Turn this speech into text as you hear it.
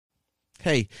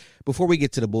Hey, before we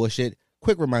get to the bullshit,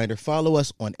 quick reminder, follow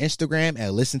us on Instagram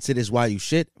at Listen to This While You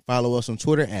Shit. Follow us on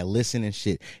Twitter at Listen and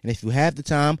Shit. And if you have the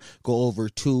time, go over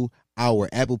to our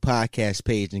Apple Podcast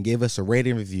page and give us a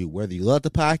rating review, whether you love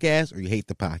the podcast or you hate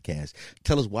the podcast.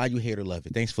 Tell us why you hate or love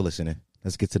it. Thanks for listening.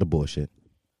 Let's get to the bullshit.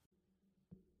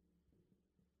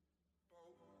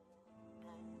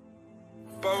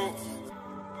 Both.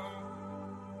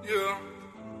 Yeah.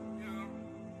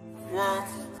 Well.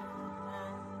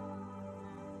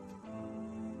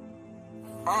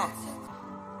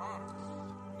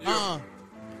 Yeah.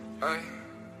 Hey.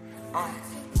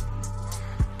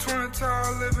 20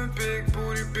 tall, living big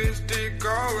booty bitch, dick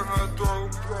all in her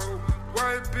throat.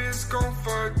 White bitch gon'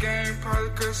 fuck game, probably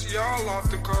cause she all off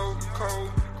the cold.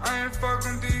 I ain't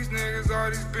fucking these niggas, all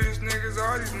these bitch niggas,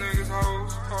 all these niggas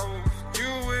hoes.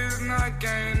 You is not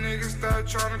gang, niggas stop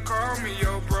tryna call me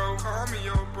yo bro.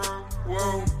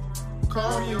 Whoa.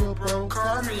 Call me yo bro.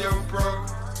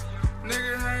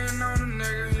 Nigga hanging on a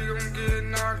nigga, he gon' get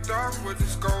knocked off with the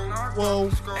scope.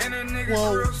 Whoa. And a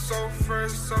nigga grill so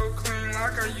fresh, so clean,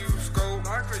 like I use scope.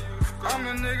 I'm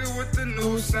the nigga with the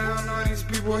new sound, all these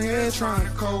people here trying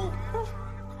to cope.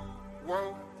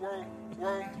 Whoa.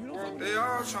 They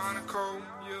all trying to cope,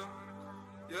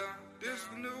 yeah. This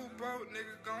new boat,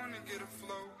 nigga gonna get a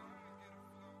float.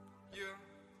 Yeah.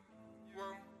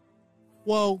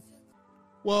 Whoa.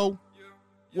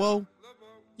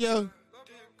 Yeah.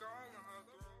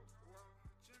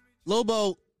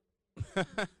 Lobo.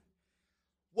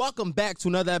 Welcome back to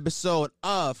another episode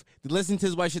of the Listen to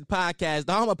This White Shit podcast,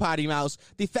 the home of Potty Mouse,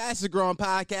 the fastest growing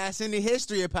podcast in the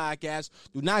history of podcasts.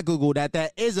 Do not Google that.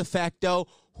 That is a fact, though.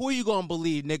 Who are you going to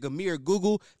believe, nigga? Me or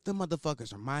Google? The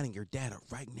motherfuckers are mining your data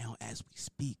right now as we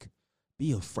speak.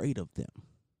 Be afraid of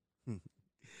them.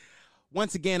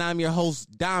 Once again, I'm your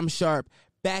host, Dom Sharp,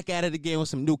 back at it again with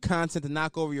some new content to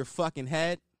knock over your fucking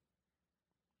head.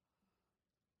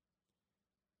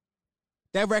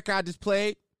 That record I just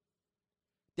played,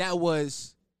 that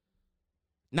was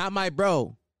Not My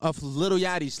Bro of Lil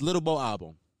Yachty's Lil Bo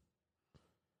album.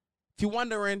 If you're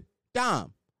wondering,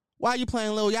 Dom, why are you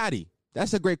playing Lil Yachty?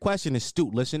 That's a great question,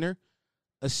 astute listener,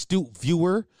 astute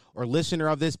viewer or listener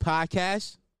of this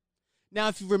podcast. Now,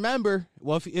 if you remember,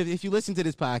 if you listen to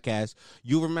this podcast,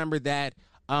 you remember that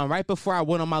right before I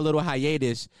went on my little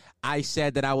hiatus, I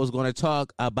said that I was going to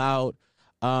talk about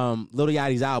Lil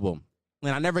Yachty's album. And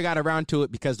I never got around to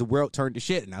it because the world turned to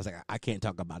shit. And I was like, I can't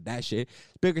talk about that shit.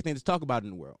 Bigger thing to talk about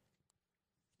in the world.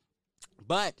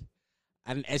 But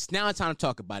it's now time to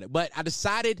talk about it. But I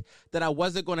decided that I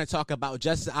wasn't going to talk about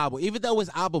just the album. Even though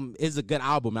his album is a good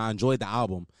album, I enjoyed the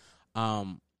album.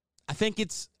 I think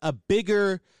it's a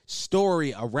bigger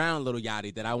story around Lil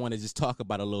Yachty that I want to just talk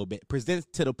about a little bit.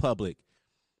 Present to the public.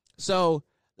 So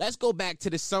let's go back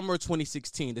to the summer of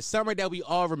 2016. The summer that we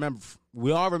all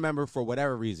remember for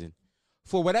whatever reason.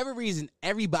 For whatever reason,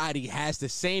 everybody has the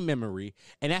same memory,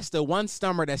 and that's the one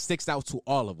summer that sticks out to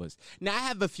all of us. Now, I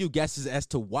have a few guesses as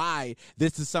to why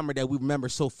this is the summer that we remember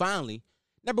so fondly.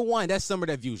 Number one, that summer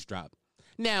that Views dropped.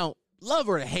 Now, love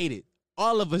or hate it,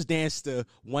 all of us danced to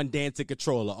One Dance to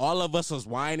Controller. All of us was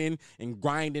whining and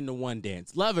grinding to One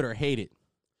Dance. Love it or hate it.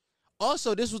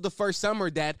 Also, this was the first summer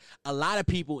that a lot of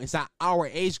people inside our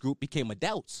age group became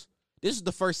adults. This is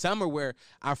the first summer where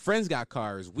our friends got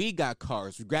cars. We got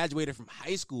cars. We graduated from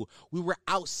high school. We were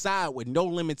outside with no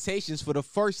limitations for the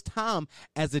first time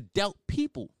as adult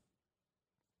people.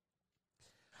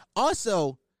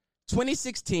 Also,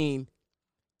 2016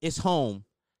 is home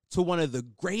to one of the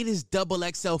greatest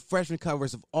XXL freshman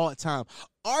covers of all time.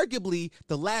 Arguably,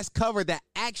 the last cover that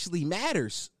actually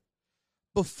matters.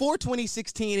 Before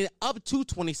 2016 and up to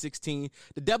 2016,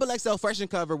 the XXL freshman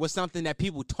cover was something that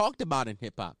people talked about in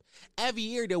hip-hop. Every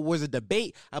year there was a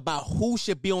debate about who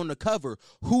should be on the cover.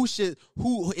 Who is it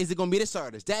going to be, this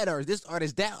artist, that artist, this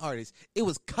artist, that artist. It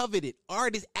was coveted.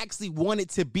 Artists actually wanted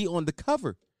to be on the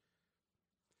cover.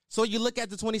 So you look at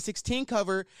the 2016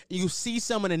 cover, and you see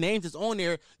some of the names that's on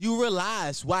there, you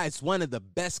realize why it's one of the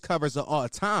best covers of all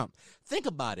time. Think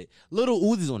about it. Lil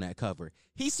Uzi's on that cover.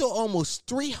 He sold almost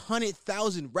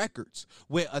 300,000 records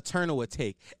with Eternal Will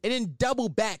Take. And then double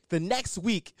back the next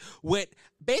week with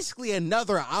basically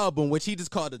another album, which he just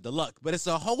called it Deluxe. But it's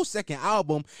a whole second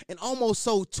album and almost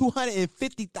sold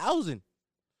 250,000.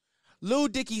 Lil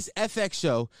Dicky's FX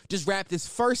show just wrapped its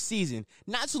first season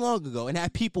not too long ago and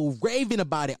had people raving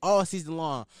about it all season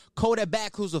long. Kodak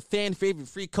Black, who's a fan favorite,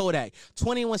 Free Kodak.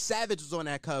 21 Savage was on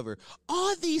that cover.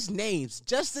 All these names,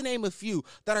 just to name a few,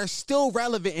 that are still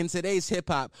relevant in today's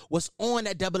hip-hop was on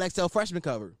that XXL freshman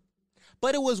cover.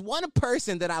 But it was one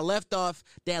person that I left off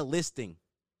that listing.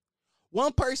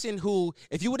 One person who,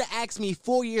 if you would have asked me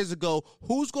 4 years ago,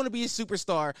 who's going to be a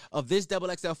superstar of this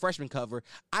XXL freshman cover,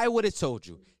 I would have told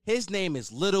you. His name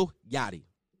is Lil Yachty.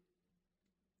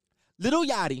 Lil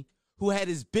Yachty, who had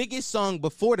his biggest song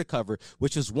before the cover,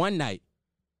 which was One Night,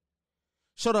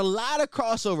 showed a lot of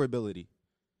crossover ability.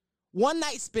 One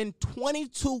Night spent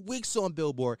 22 weeks on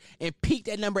Billboard and peaked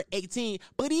at number 18.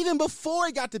 But even before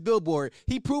he got to Billboard,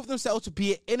 he proved himself to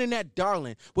be an internet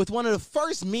darling with one of the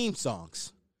first meme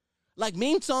songs. Like,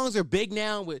 meme songs are big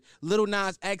now with Lil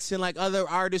Nas X and like other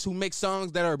artists who make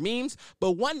songs that are memes.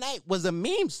 But One Night was a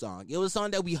meme song. It was a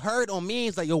song that we heard on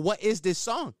memes like, yo, what is this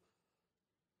song?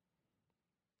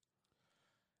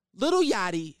 Lil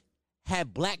Yachty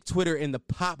had Black Twitter in the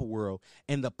pop world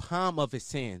in the palm of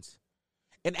his hands.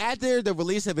 And after the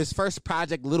release of his first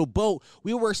project, Little Boat,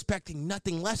 we were expecting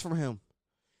nothing less from him.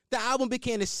 The album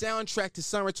became the soundtrack to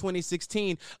summer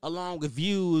 2016, along with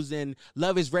Views and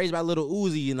Love Is Raised by Lil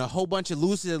Uzi and a whole bunch of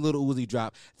Lucy that Lil Uzi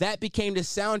dropped. That became the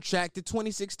soundtrack to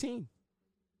 2016.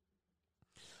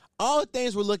 All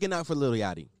things were looking out for Lil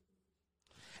Yachty.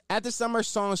 After Summer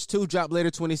Songs 2 dropped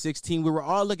later 2016, we were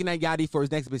all looking at Yachty for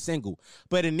his next big single.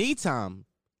 But in the meantime,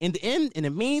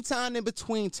 in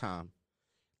between time,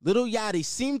 Lil Yachty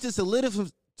seemed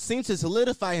to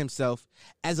solidify himself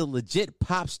as a legit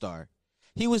pop star.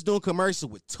 He was doing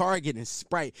commercials with Target and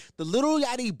Sprite. The Lil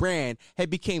Yachty brand had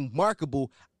become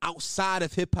marketable outside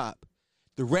of hip-hop.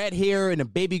 The red hair and the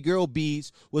baby girl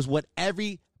beads was what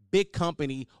every big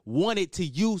company wanted to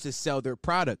use to sell their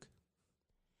product.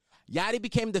 Yachty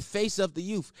became the face of the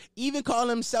youth, even calling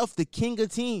himself the king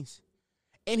of teens.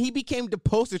 And he became the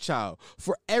poster child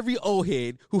for every old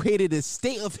head who hated the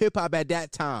state of hip-hop at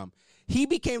that time. He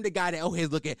became the guy that old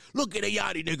heads look at a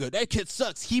Yachty nigga, that kid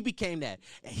sucks. He became that.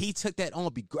 And he took that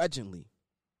on begrudgingly.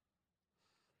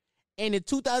 And in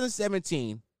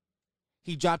 2017,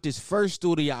 he dropped his first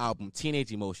studio album,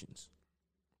 Teenage Emotions.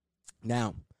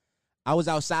 Now, I was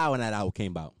outside when that album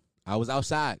came out. I was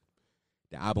outside.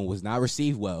 The album was not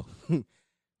received well.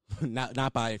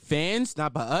 not by fans,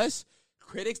 not by us.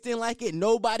 Critics didn't like it.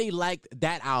 Nobody liked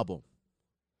that album.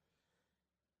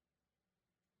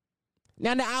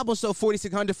 Now, the album sold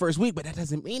 4,600 first week, but that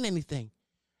doesn't mean anything.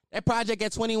 That project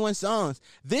had 21 songs.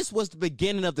 This was the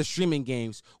beginning of the streaming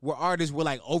games where artists were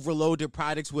like overload their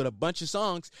projects with a bunch of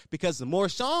songs because the more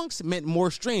songs meant more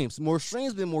streams. More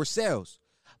streams meant more sales.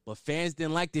 But fans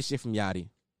didn't like this shit from Yachty.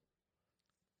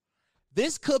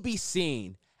 This could be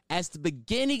seen as the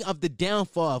beginning of the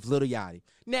downfall of Lil Yachty.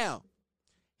 Now,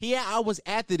 he had albums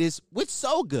after this which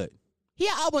sold good. He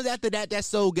had albums after that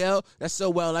sold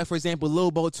well. Like, for example,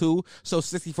 Lil Bo 2 sold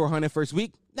 6,400 first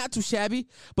week. Not too shabby.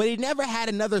 But he never had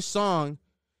another song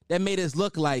that made us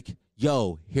look like,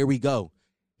 yo, here we go.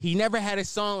 He never had a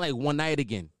song like One Night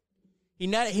Again. He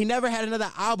never had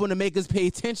another album to make us pay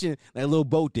attention like Lil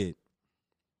Bo did.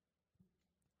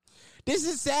 This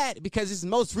is sad because his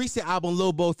most recent album,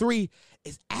 Lil Bo 3,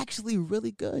 is actually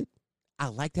really good. I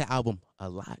like that album a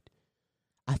lot.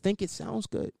 I think it sounds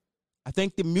good. I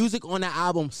think the music on that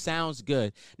album sounds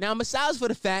good. Now, besides for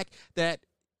the fact that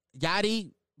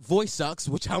Yachty voice sucks,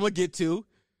 which I'm going to get to,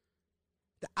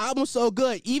 the album's so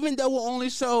good. Even though we'll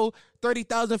only show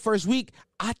 30,000 first week,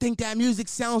 I think that music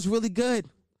sounds really good.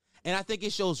 And I think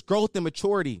it shows growth and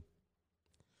maturity.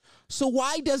 So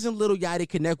why doesn't Lil Yachty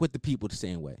connect with the people the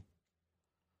same way?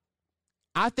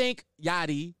 I think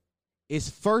Yachty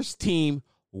is first team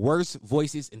worst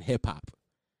voices in hip-hop.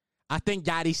 I think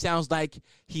Yachty sounds like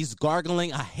he's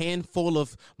gargling a handful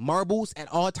of marbles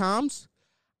at all times.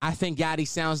 I think Yachty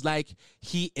sounds like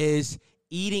he is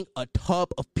eating a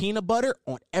tub of peanut butter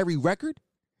on every record.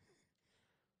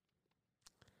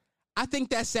 I think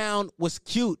that sound was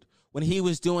cute when he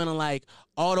was doing like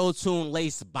auto-tune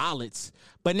laced ballads.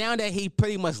 But now that he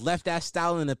pretty much left that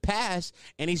style in the past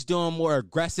and he's doing more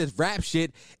aggressive rap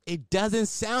shit, it doesn't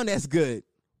sound as good.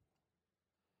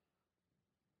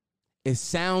 It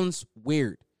sounds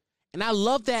weird. And I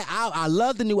love that. I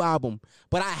love the new album.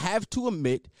 But I have to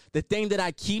admit, the thing that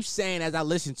I keep saying as I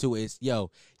listen to it is,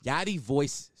 yo, Yachty's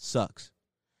voice sucks.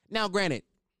 Now, granted,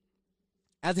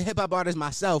 as a hip-hop artist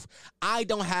myself, I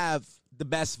don't have the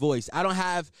best voice. I don't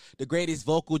have the greatest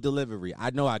vocal delivery.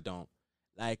 I know I don't.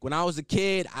 Like, when I was a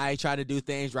kid, I tried to do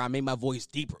things where I made my voice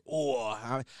deeper. Oh,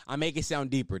 I make it sound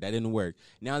deeper. That didn't work.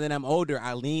 Now that I'm older,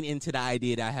 I lean into the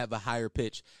idea that I have a higher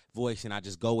pitch voice, and I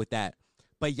just go with that.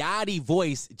 But Yachty's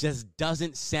voice just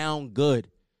doesn't sound good.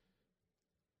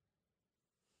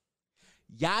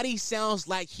 Yachty sounds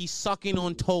like he's sucking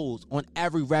on toes on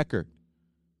every record.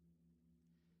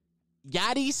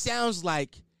 Yachty sounds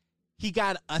like he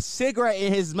got a cigarette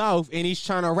in his mouth and he's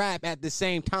trying to rap at the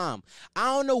same time. I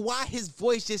don't know why his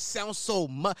voice just sounds so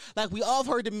like we all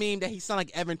heard the meme that he sound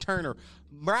like Evan Turner.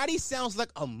 Yachty sounds like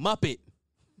a Muppet.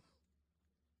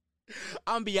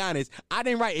 I'm gonna be honest. I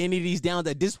didn't write any of these down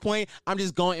at this point. I'm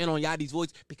just going in on Yachty's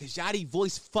voice because Yachty's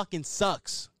voice fucking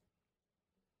sucks.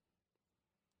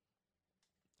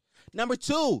 Number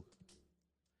 2,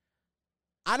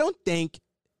 I don't think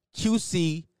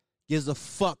QC gives a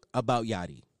fuck about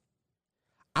Yachty.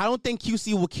 I don't think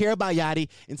QC will care about Yachty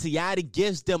until Yachty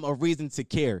gives them a reason to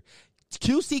care.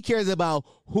 QC cares about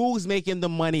who's making the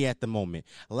money at the moment.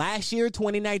 Last year,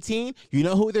 2019, you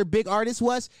know who their big artist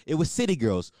was? It was City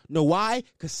Girls. Know why?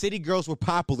 Because City Girls were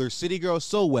popular. City Girls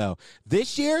sold well.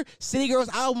 This year, City Girls'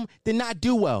 album did not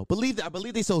do well. I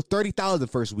believe they sold 30,000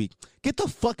 first week. Get the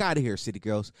fuck out of here, City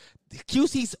Girls.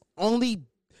 QC's only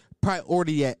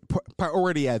priority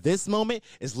at this moment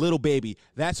is Lil Baby.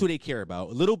 That's who they care about.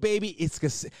 Lil Baby, it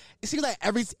seems like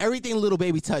everything Lil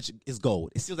Baby touch is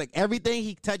gold. It seems like everything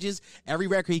he touches, every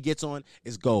record he gets on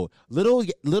is gold.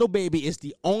 Lil Baby is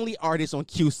the only artist on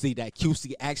QC that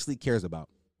QC actually cares about.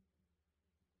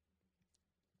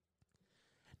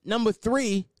 Number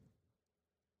 3,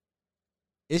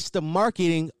 it's the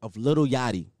marketing of Lil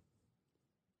Yachty.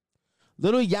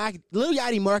 Lil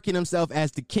Yachty marketing himself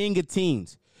as the king of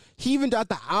teens. He even dropped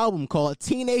the album called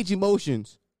Teenage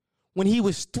Emotions when he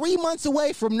was 3 months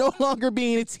away from no longer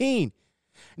being a teen.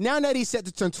 Now that he's set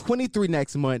to turn 23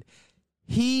 next month,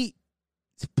 he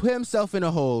put himself in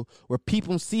a hole where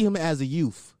people see him as a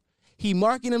youth. He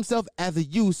marketed himself as a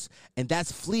youth, and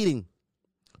that's fleeting.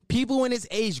 People in his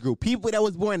age group, people that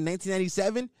was born in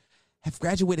 1997, have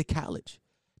graduated college.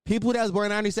 People that was born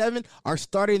in 97 are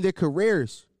starting their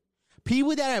careers.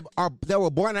 People that were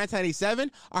born in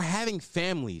 1997 are having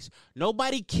families.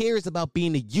 Nobody cares about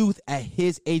being a youth at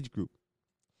his age group.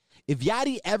 If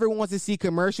Yachty ever wants to see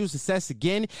commercial success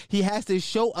again, he has to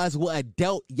show us what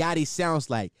adult Yachty sounds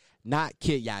like, not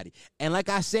Kid Yachty. And like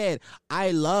I said,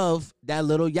 I love that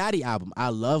Lil Yachty album. I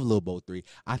love Lil Bo 3.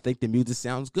 I think the music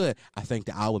sounds good. I think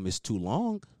the album is too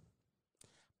long.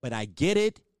 But I get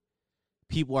it.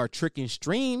 People are tricking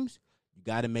streams. You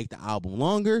got to make the album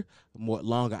longer.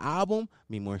 Longer album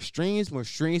mean more streams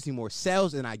mean more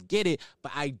sales, and I get it,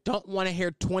 but I don't want to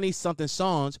hear 20-something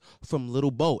songs from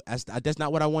Lil Bo. That's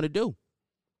not what I want to do.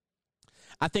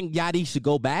 I think Yachty should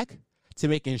go back to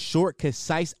making short,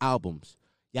 concise albums.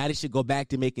 Yachty should go back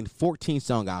to making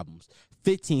 14-song albums,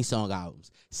 15-song albums,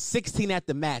 16 at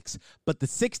the max, but the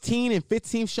 16 and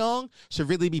 15 song should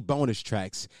really be bonus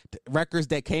tracks, records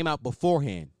that came out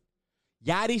beforehand.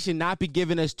 Yachty should not be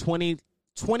giving us 20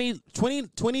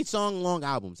 song long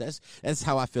albums. That's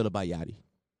how I feel about Yachty.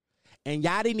 And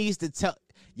Yachty needs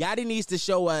to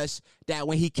show us that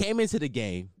when he came into the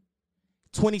game,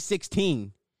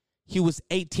 2016, he was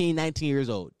 18, 19 years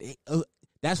old.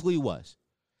 That's who he was.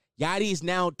 Yachty is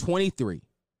now 23.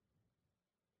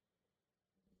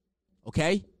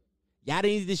 Okay? Yachty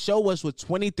needs to show us what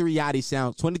 23 Yachty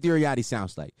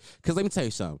sounds like. Because let me tell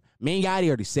you something. Me and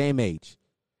Yachty are the same age.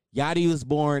 Yachty was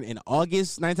born in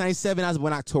August 1997. I was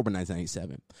born October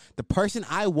 1997. The person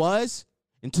I was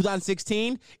in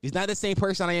 2016 is not the same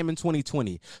person I am in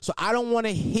 2020. So I don't want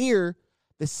to hear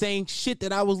the same shit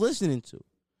that I was listening to.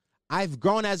 I've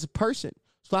grown as a person.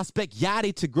 So I expect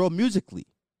Yachty to grow musically.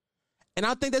 And I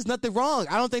don't think there's nothing wrong.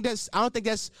 I don't think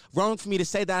that's wrong for me to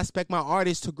say that I expect my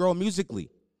artist to grow musically.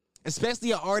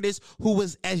 Especially an artist who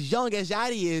was as young as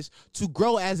Yachty is to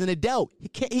grow as an adult.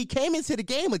 He came into the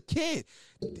game a kid.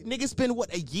 Nigga spent,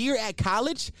 a year at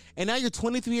college? And now you're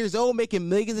 23 years old making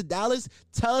millions of dollars?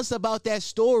 Tell us about that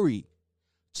story.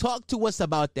 Talk to us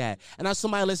about that. And now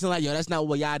somebody listening like, yo, that's not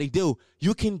what Yachty do.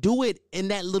 You can do it in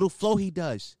that little flow he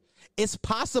does. It's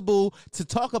possible to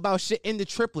talk about shit in the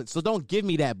triplets, so don't give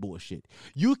me that bullshit.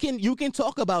 You can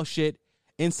talk about shit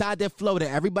inside that flow that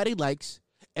everybody likes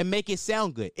and make it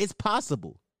sound good. It's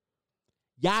possible.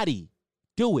 Yachty,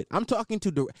 do it. I'm talking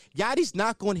to Yachty's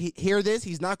not going to hear this.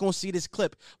 He's not going to see this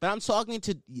clip, but I'm talking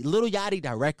to Lil Yachty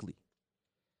directly.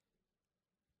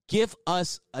 Give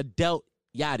us adult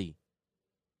Yachty.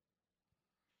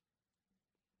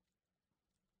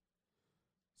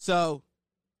 So,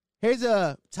 here's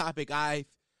a topic I've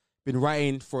been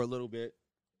writing for a little bit.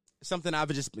 Something I've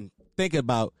just been thinking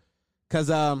about. Because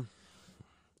I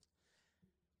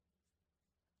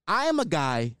am a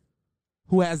guy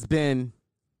who has been...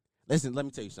 Listen, let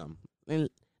me tell you something.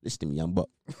 Listen to me, young buck.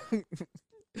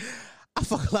 I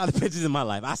fuck a lot of bitches in my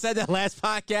life. I said that last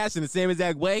podcast in the same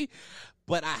exact way,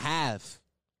 but I have.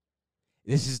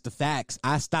 This is the facts.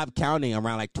 I stopped counting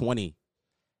around like 20.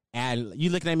 And you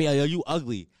looking at me like, yo, you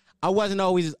ugly. I wasn't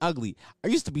always ugly. I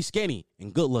used to be skinny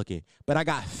and good looking, but I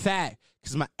got fat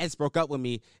because my ex broke up with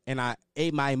me and I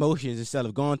ate my emotions instead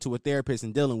of going to a therapist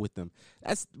and dealing with them.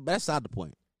 That's not the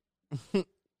point.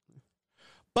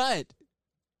 But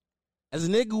as a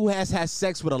nigga who has had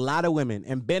sex with a lot of women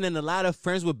and been in a lot of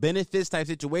friends with benefits type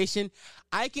situation,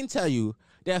 I can tell you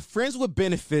that friends with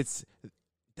benefits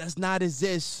does not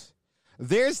exist.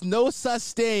 There's no such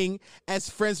thing as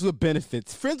friends with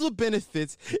benefits. Friends with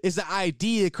benefits is an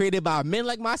idea created by men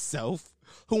like myself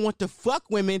who want to fuck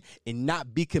women and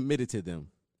not be committed to them.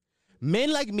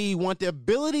 Men like me want the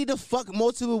ability to fuck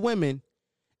multiple women,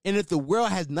 and if the world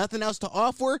has nothing else to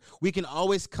offer, we can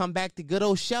always come back to good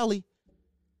old Shelly.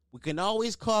 We can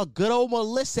always call good old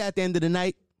Melissa at the end of the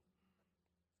night.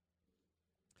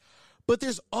 But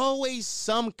there's always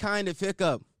some kind of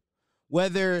hiccup.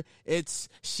 Whether it's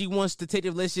she wants to take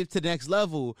the relationship to the next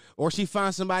level, or she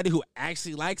finds somebody who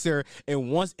actually likes her and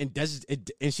wants and does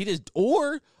it, and she just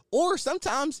or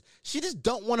sometimes she just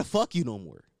don't want to fuck you no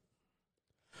more.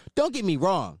 Don't get me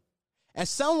wrong. As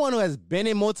someone who has been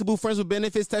in multiple friends with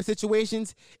benefits type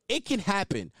situations, it can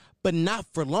happen, but not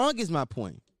for long is my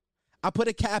point. I put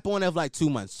a cap on it of like 2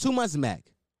 months. 2 months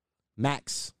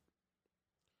max.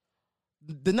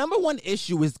 The number one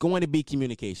issue is going to be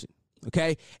communication.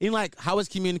 Okay? And like, how is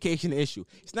communication an issue?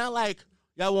 It's not like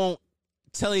y'all won't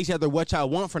tell each other what y'all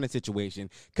want from the situation.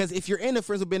 Because if you're in a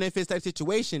friends with benefits type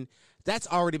situation, that's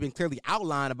already been clearly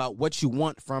outlined about what you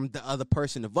want from the other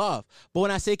person involved. But when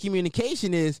I say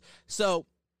communication is, so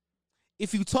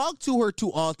if you talk to her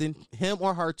too often, him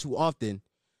or her too often,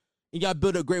 and y'all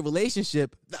build a great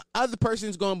relationship, the other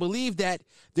person's going to believe that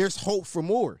there's hope for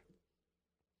more.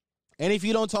 And if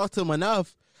you don't talk to them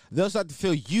enough, they'll start to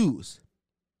feel used.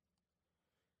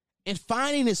 And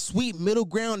finding a sweet middle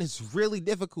ground is really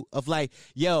difficult. Of like,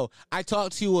 yo, I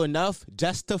talk to you enough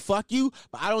just to fuck you,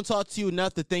 but I don't talk to you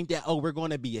enough to think that, oh, we're going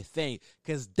to be a thing.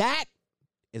 Because that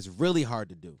is really hard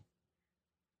to do.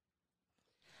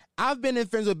 I've been in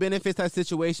friends with benefits type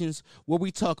situations where we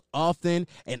talk often,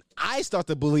 and I start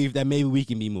to believe that maybe we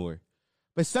can be more.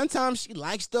 But sometimes she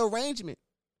likes the arrangement.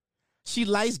 She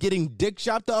likes getting dick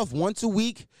chopped off once a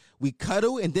week. We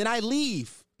cuddle, and then I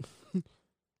leave.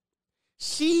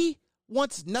 She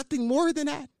wants nothing more than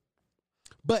that.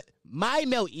 But my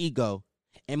male ego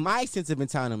and my sense of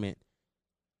entitlement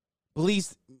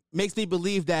makes me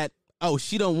believe that, oh,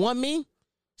 she don't want me?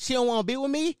 She don't want to be with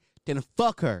me? Then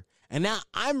fuck her. And now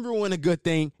I'm ruining a good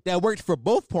thing that worked for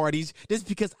both parties just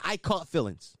because I caught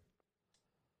feelings.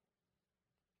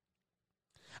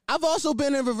 I've also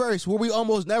been in reverse where we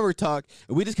almost never talk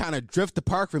and we just kind of drift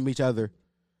apart from each other.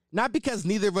 Not because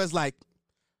neither of us like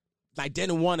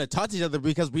didn't want to talk to each other,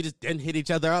 because we just didn't hit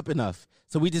each other up enough.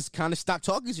 So we just kind of stopped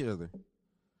talking to each other.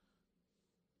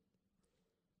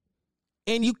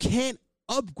 And you can't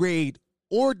upgrade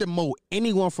or demote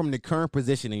anyone from the current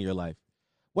position in your life.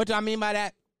 What do I mean by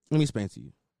that? Let me explain to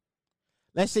you.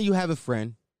 Let's say you have a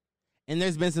friend and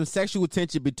there's been some sexual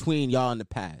tension between y'all in the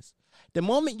past. The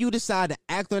moment you decide to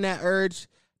act on that urge,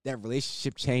 that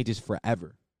relationship changes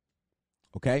forever.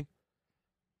 Okay?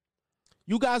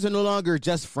 You guys are no longer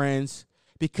just friends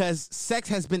because sex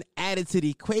has been added to the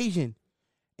equation,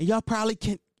 and y'all probably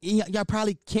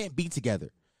can't be together.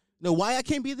 Know why I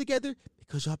can't be together?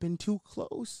 Because y'all been too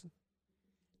close.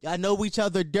 Y'all know each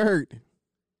other dirt.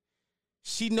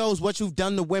 She knows what you've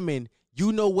done to women.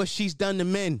 You know what she's done to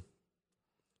men.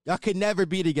 Y'all could never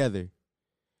be together.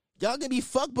 Y'all can be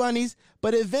fuck bunnies,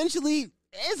 but eventually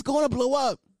it's gonna blow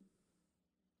up.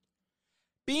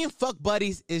 Being fuck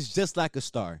buddies is just like a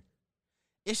star.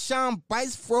 It shines bright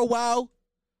for a while,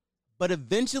 but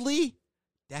eventually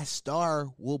that star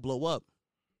will blow up.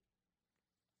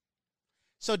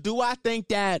 So do I think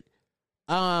that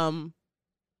you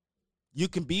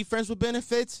can be friends with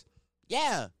benefits?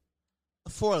 Yeah,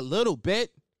 for a little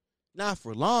bit, not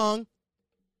for long.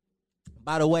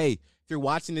 By the way, if you're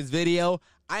watching this video,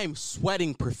 I am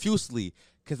sweating profusely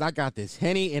because I got this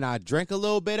Henny and I drank a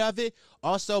little bit of it.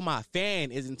 Also, my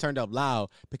fan isn't turned up loud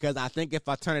because I think if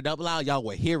I turn it up loud, y'all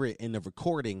will hear it in the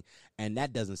recording, and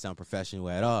that doesn't sound professional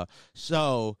at all.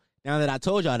 So now that I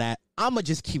told y'all that, I'm going to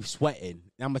just keep sweating.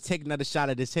 I'm going to take another shot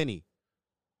of this Henny.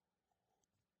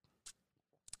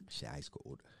 Shit, ice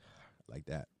cold. Like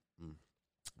that.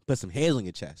 Put some hail in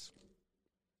your chest.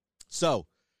 So,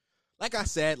 like I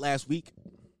said last week,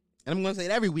 and I'm going to say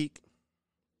it every week,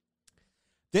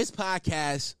 this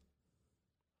podcast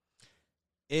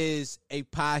is a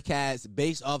podcast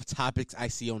based off topics I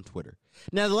see on Twitter.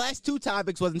 Now, the last two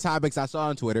topics wasn't topics I saw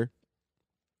on Twitter,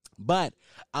 but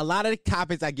a lot of the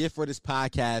topics I get for this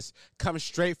podcast come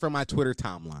straight from my Twitter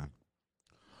timeline.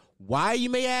 Why, you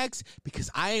may ask? Because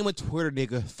I am a Twitter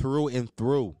nigga through and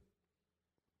through.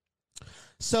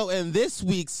 So in this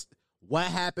week's What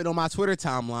Happened on My Twitter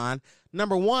timeline,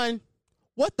 number one,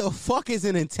 what the fuck is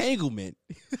an entanglement?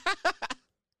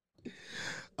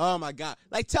 Oh my God.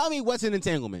 Like, tell me what's an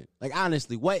entanglement. Like,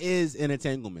 honestly, what is an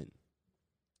entanglement?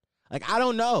 Like, I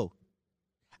don't know.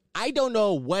 I don't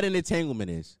know what an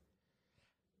entanglement is.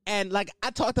 And like,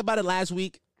 I talked about it last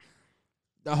week,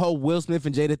 the whole Will Smith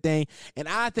and Jada thing. And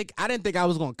I didn't think I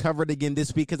was going to cover it again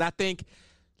this week because I think,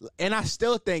 and I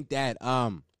still think that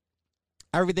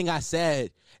everything I said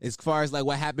as far as like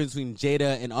what happened between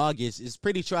Jada and August is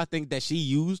pretty true. I think that she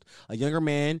used a younger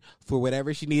man for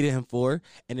whatever she needed him for.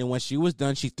 And then when she was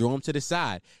done, she threw him to the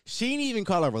side. She didn't even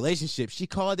call it a relationship. She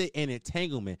called it an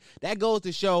entanglement. That goes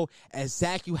to show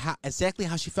exactly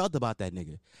how she felt about that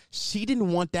nigga. She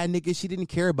didn't want that nigga. She didn't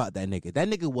care about that nigga. That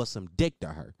nigga was some dick to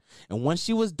her. And once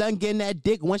she was done getting that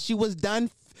dick, once she was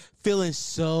done feeling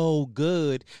so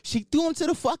good, she threw him to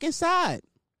the fucking side.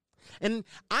 And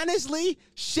honestly,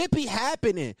 shit be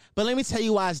happening. But let me tell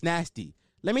you why it's nasty.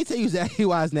 Let me tell you exactly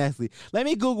why it's nasty. Let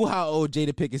me Google how old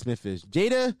Jada Pinkett Smith is.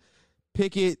 Jada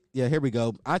Pinkett, yeah, here we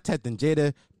go. I typed in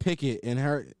Jada Pinkett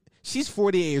and she's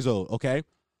 48 years old, okay?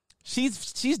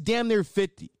 She's damn near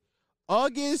 50.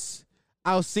 August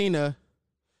Alsina,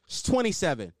 she's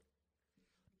 27.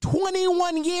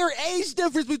 21-year age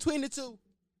difference between the two.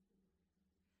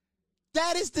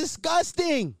 That is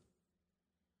disgusting.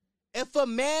 If a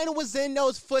man was in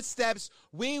those footsteps,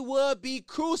 we would be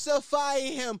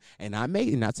crucifying him. And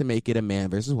not to make it a man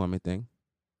versus woman thing,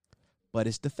 but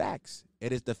it's the facts.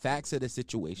 It is the facts of the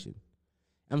situation.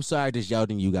 I'm sorry I just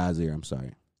yelled in you guys' ear. I'm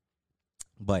sorry.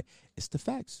 But it's the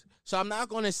facts. So I'm not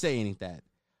going to say anything.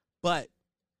 But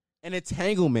an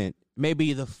entanglement may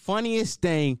be the funniest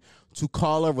thing to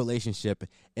call a relationship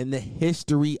in the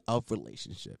history of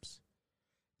relationships.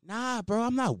 Nah, bro,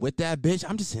 I'm not with that bitch.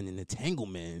 I'm just in an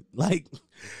entanglement. Like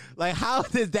how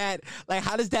does that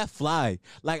fly?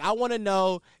 Like, I want to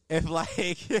know if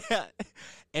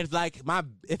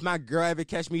my girl ever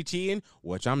catch me cheating,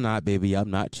 which I'm not, baby, I'm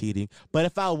not cheating. But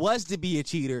if I was to be a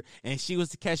cheater and she was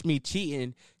to catch me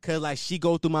cheating, cause like she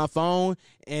go through my phone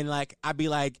and like I'd be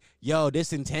like, yo,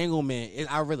 this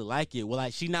entanglement, I really like it. Will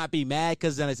like she not be mad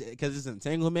cause it's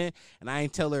entanglement, and I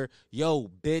ain't tell her, yo,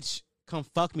 bitch, come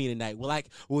fuck me tonight.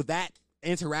 Will that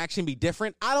interaction be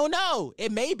different? I don't know.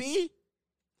 It may be.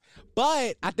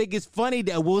 But I think it's funny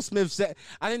that Will Smith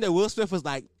was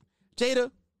like, Jada,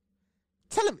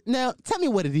 tell me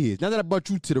what it is. Now that I brought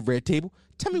you to the red table,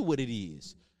 tell me what it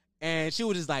is. And she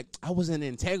was just like, I was in an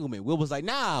entanglement. Will was like,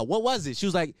 nah, what was it? She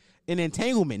was like, an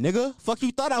entanglement, nigga. Fuck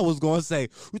you thought I was going to say?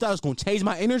 You thought I was going to change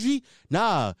my energy?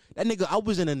 Nah, that nigga, I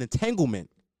was in an entanglement.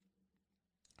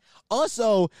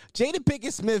 Also, Jada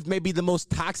Pinkett Smith may be the most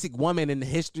toxic woman in the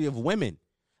history of women.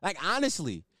 Like,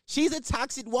 honestly, she's a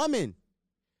toxic woman.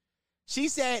 She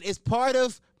said it's part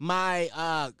of my,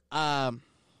 I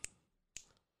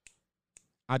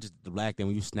just, the black thing,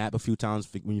 when you snap a few times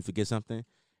when you forget something.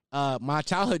 My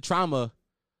childhood trauma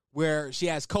where she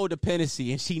has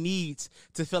codependency and she needs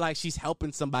to feel like she's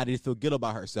helping somebody to feel good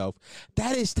about herself.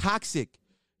 That is toxic.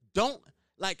 Don't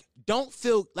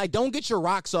get your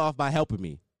rocks off by helping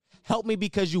me. Help me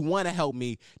because you want to help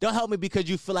me. Don't help me because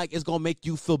you feel like it's going to make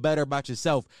you feel better about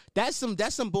yourself. That's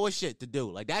some bullshit to do.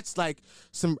 Like, that's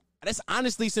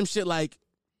honestly some shit like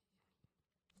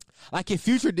if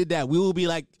Future did that, we will be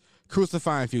like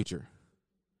crucifying Future.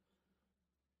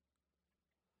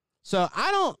 So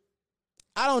I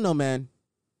don't know, man.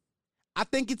 I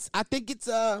think it's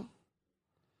a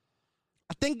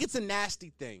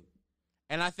nasty thing.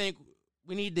 And I think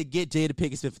we need to get Jada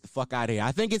Pinkett Smith the fuck out of here.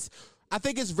 I think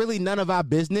it's really none of our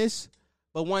business,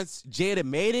 but once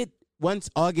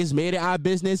August made it our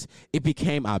business, it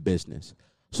became our business.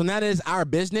 So now that it's our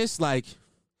business, like,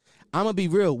 I'm going to be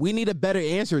real. We need a better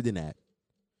answer than that.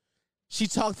 She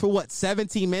talked for what,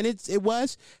 17 minutes it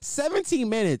was? 17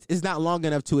 minutes is not long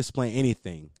enough to explain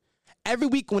anything. Every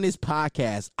week on this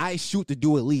podcast, I shoot to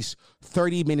do at least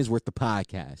 30 minutes worth of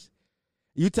podcast.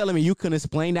 You telling me you couldn't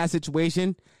explain that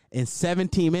situation in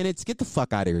 17 minutes? Get the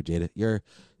fuck out of here, Jada.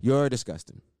 You're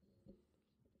disgusting.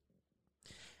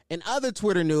 In other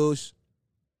Twitter news,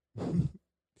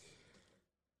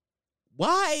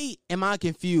 why am I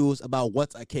confused about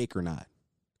what's a cake or not?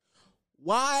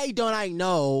 Why don't I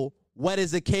know what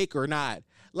is a cake or not?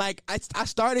 Like, I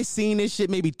started seeing this shit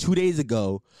maybe 2 days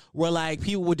ago where, like,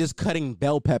 people were just cutting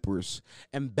bell peppers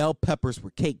and bell peppers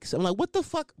were cakes. I'm like, what the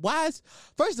fuck?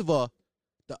 First of all,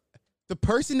 the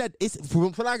person that is,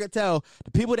 from what I can tell,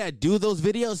 the people that do those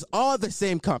videos are the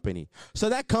same company. So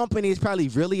that company is probably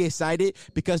really excited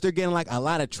because they're getting like a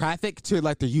lot of traffic to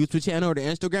like their YouTube channel or their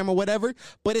Instagram or whatever.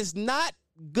 But it's not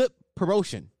good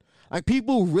promotion. Like,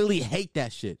 people really hate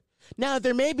that shit. Now,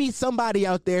 there may be somebody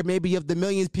out there, maybe of the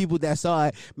millions of people that saw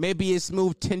it, maybe it's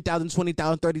moved 10,000,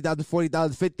 20,000, 30,000,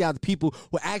 40,000, 50,000 people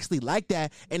who actually like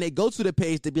that, and they go to the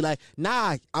page to be like,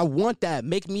 nah, I want that.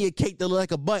 Make me a cake that look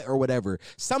like a butt or whatever.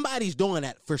 Somebody's doing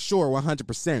that for sure,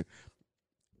 100%. It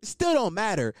still don't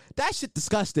matter. That shit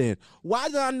disgusting. Why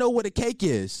do I know what a cake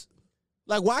is?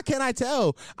 Like, why can't I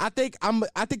tell? I think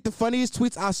the funniest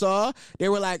tweets I saw, they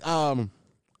were like,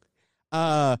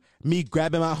 me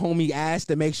grabbing my homie ass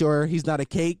to make sure he's not a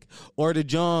cake, or the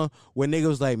John when niggas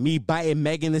was like me biting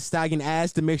Megan Thee Stallion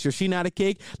ass to make sure she not a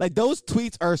cake. Like, those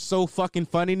tweets are so fucking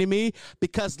funny to me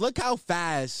because look how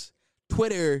fast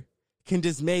Twitter can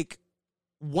just make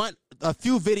a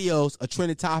few videos a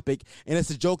trending topic, and it's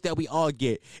a joke that we all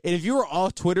get. And if you were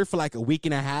off Twitter for like a week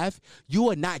and a half, you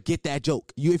would not get that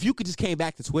joke. If you could just came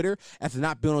back to Twitter after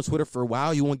not being on Twitter for a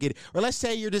while, you won't get it. Or let's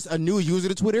say you're just a new user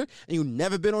to Twitter and you've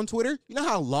never been on Twitter. You know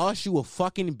how lost you will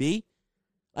fucking be?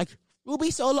 Like, you'll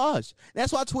be so lost.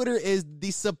 That's why Twitter is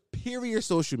the superior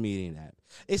social media app.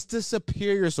 It's the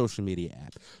superior social media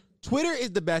app. Twitter is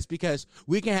the best because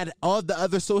we can have all the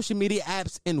other social media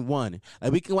apps in one.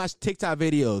 Like, we can watch TikTok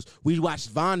videos. We watched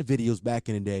Vine videos back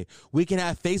in the day. We can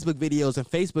have Facebook videos and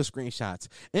Facebook screenshots,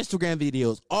 Instagram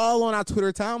videos, all on our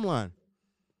Twitter timeline.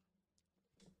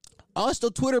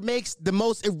 Also, Twitter makes the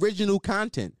most original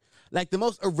content. Like, the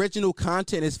most original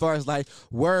content as far as like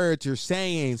words or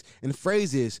sayings and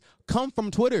phrases come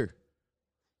from Twitter.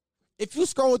 If you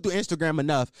scroll through Instagram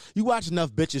enough, you watch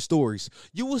enough bitches' stories,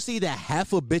 you will see that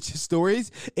half of bitches' stories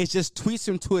is just tweets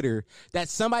from Twitter that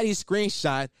somebody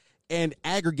screenshot and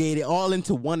aggregated all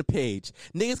into one page.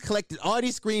 Niggas collected all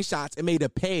these screenshots and made a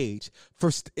page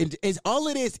for. All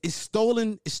it is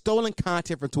stolen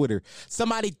content from Twitter.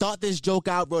 Somebody thought this joke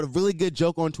out, wrote a really good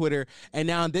joke on Twitter, and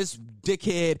now this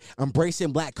dickhead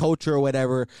embracing black culture or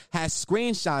whatever has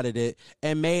screenshotted it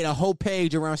and made a whole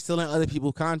page around stealing other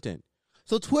people's content.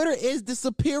 So Twitter is the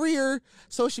superior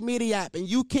social media app, and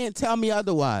you can't tell me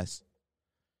otherwise.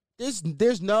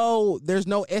 There's no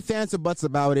ifs, ands, or buts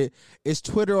about it. It's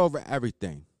Twitter over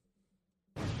everything.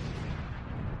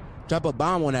 Drop a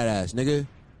bomb on that ass, nigga.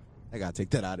 I gotta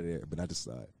take that out of there, but I just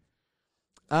saw it.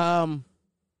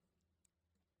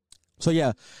 So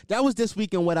yeah, that was this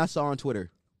week and what I saw on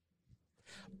Twitter.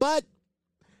 But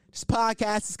this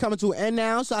podcast is coming to an end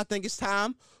now, so I think it's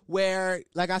time where,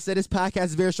 like I said, this podcast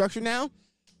is very structured now.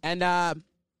 And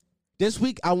this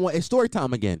week, I want a story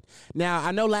time again. Now,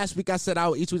 I know last week I said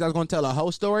each week I was going to tell a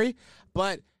whole story,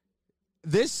 but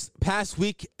this past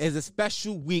week is a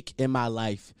special week in my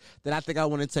life that I think I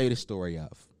want to tell you the story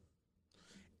of.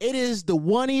 It is the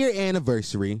 1-year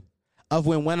anniversary of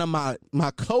when one of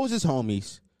my closest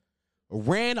homies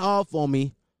ran off on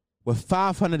me with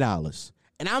 $500.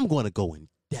 And I'm going to go in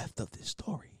depth of this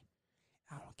story.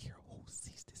 I don't care who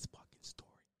sees this fucking story.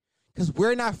 Because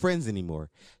we're not friends anymore.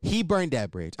 He burned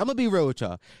that bridge. I'm going to be real with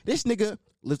y'all. This nigga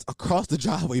lives across the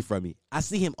driveway from me. I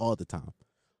see him all the time.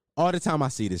 All the time I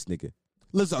see this nigga.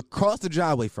 Lives across the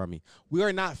driveway from me. We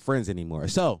are not friends anymore.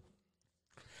 So,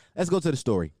 let's go to the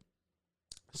story.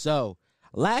 So,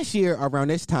 last year around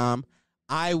this time,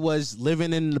 I was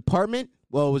living in an apartment.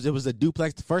 Well, it was a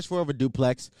duplex, the first floor of a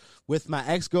duplex, with my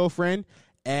ex-girlfriend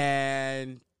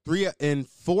and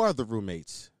 4 other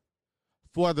roommates.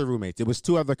 4 other roommates. It was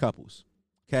 2 other couples.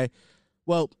 Okay.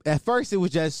 Well, at first it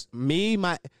was just me,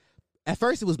 my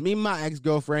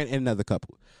ex-girlfriend, and another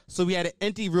couple. So we had an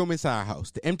empty room inside our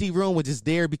house. The empty room was just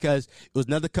there because it was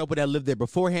another couple that lived there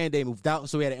beforehand. They moved out,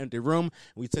 so we had an empty room,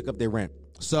 and we took up their rent.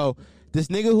 So this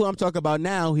nigga who I'm talking about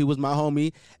now, he was my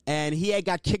homie, and he had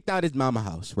got kicked out his mama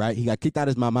house, right? He got kicked out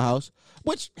his mama house,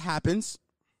 which happens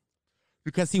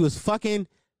because he was fucking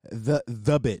the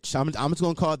bitch. I'm just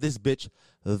going to call this bitch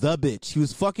the bitch. He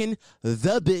was fucking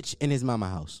the bitch in his mama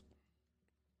house.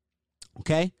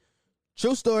 Okay?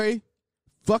 True story.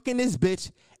 Fucking this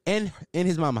bitch in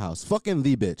his mama house. Fucking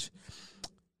the bitch.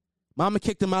 Mama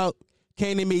kicked him out.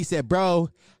 Came to me, said, bro,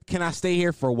 can I stay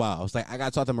here for a while? I was like, I got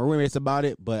to talk to my roommates about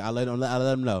it, but I let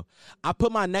them know. I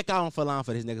put my neck out on for line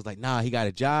for this niggas. Like, nah, he got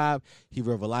a job. He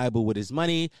real reliable with his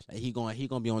money. Like, he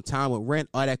gonna be on time with rent.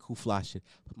 All that cool fly shit.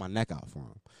 Put my neck out for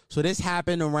him. So this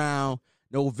happened around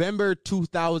November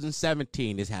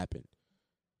 2017. This happened.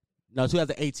 No,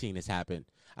 2018 this happened.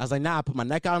 I was like, nah, I put my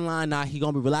neck out on line. Nah, he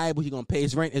gonna be reliable. He gonna pay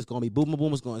his rent. It's gonna be boom, boom,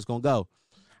 boom. It's gonna go.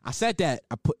 I said that.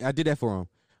 I did that for him.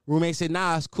 Roommate said,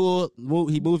 nah, it's cool.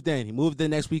 He moved in. He moved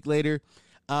in next week later.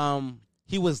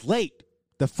 he was late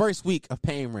the first week of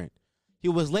paying rent. He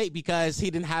was late because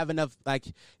he didn't have enough. Like,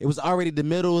 it was already the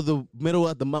middle of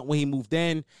the month when he moved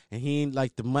in, and he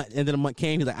like the end of the month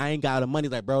came. He's like, I ain't got the money.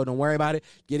 Like, bro, don't worry about it.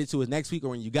 Get it to us next week, or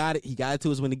when you got it. He got it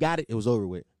to us when he got it. It was over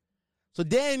with. So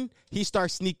then he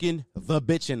starts sneaking the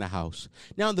bitch in the house.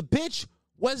 Now the bitch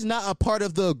was not a part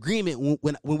of the agreement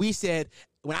when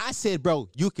I said, bro,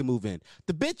 you can move in.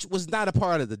 The bitch was not a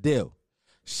part of the deal.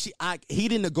 He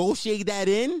didn't negotiate that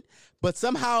in, but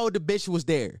somehow the bitch was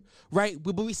there, right?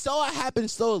 But we saw it happen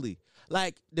slowly.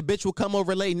 Like, the bitch will come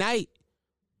over late night,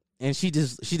 and she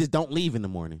just don't leave in the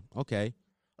morning. Okay,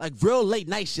 like real late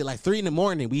night shit, like 3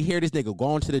 a.m. We hear this nigga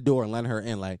going to the door and letting her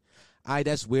in. Like, all right,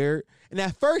 that's weird. And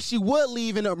at first she would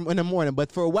leave in the morning,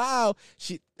 but for a while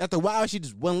after a while she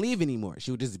just wouldn't leave anymore.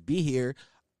 She would just be here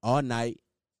all night,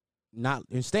 not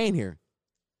staying here.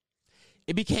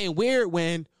 It became weird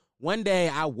when one day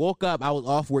I woke up. I was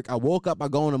off work. I woke up. I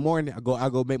go in the morning. I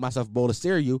go make myself a bowl of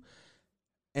cereal,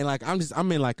 and like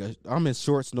I'm in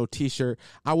shorts, no t-shirt.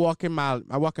 I walk in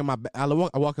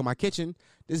my kitchen.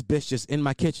 This bitch just in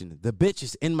my kitchen. The bitch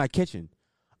is in my kitchen.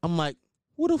 I'm like,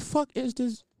 who the fuck is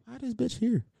this? Why this bitch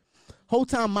here? Whole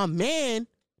time my man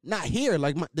not here.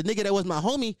 Like, the nigga that was my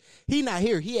homie, he not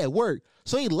here. He at work,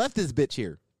 so he left this bitch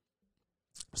here.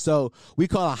 So we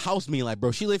call a house meeting. Like,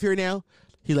 bro, she live here now?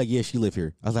 He like, yeah, she live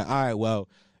here. I was like, all right, well,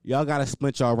 y'all got to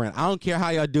split y'all rent. I don't care how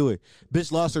y'all do it.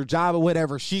 Bitch lost her job or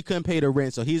whatever. She couldn't pay the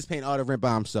rent, so he's paying all the rent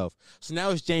by himself. So now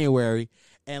it's January,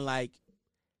 and like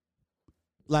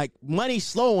money's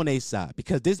slow on their side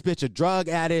because this bitch a drug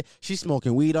addict. She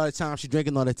smoking weed all the time. She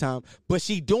drinking all the time. But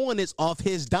she doing this off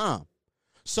his dime.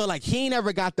 So, like, he ain't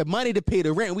never got the money to pay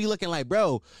the rent. We looking like,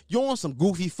 bro, you on some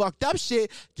goofy, fucked up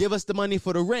shit. Give us the money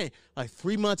for the rent. Like,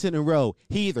 3 months in a row,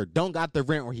 he either don't got the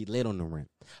rent or he late on the rent.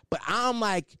 But I'm,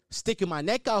 like, sticking my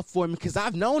neck out for him because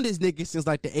I've known this nigga since,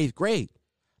 like, the 8th grade.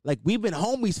 Like, we've been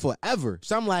homies forever.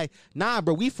 So I'm like, nah,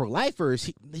 bro, we for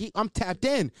lifers. I'm tapped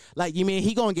in. Like, you mean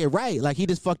he gonna get right? Like, he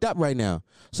just fucked up right now.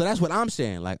 So that's what I'm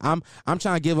saying. Like, I'm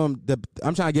trying to give him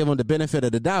the benefit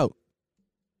of the doubt.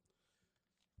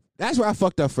 That's where I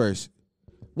fucked up first.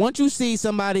 Once you see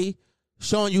somebody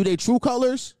showing you their true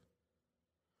colors,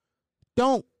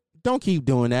 don't keep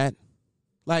doing that.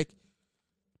 Like,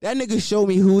 that nigga showed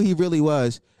me who he really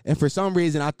was, and for some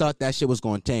reason I thought that shit was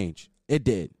gonna change. It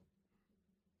did.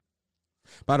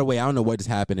 By the way, I don't know what just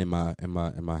happened in my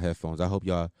headphones. I hope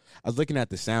y'all. I was looking at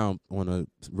the sound on the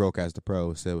Rodecaster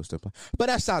Pro. Said it was still playing, but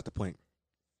that's not the point.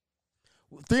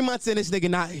 3 months in, this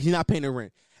nigga he's not paying the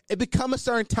rent. It become a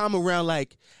certain time around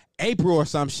like April or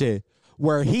some shit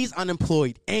where he's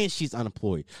unemployed and she's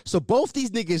unemployed. So both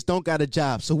these niggas don't got a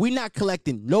job. So we not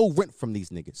collecting no rent from these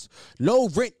niggas. No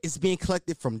rent is being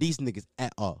collected from these niggas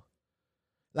at all.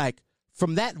 Like,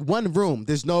 from that one room,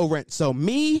 there's no rent. So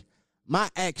me, my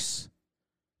ex,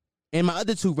 and my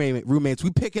other 2 roommates,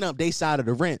 we picking up their side of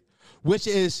the rent, which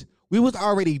is, we was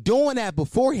already doing that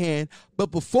beforehand,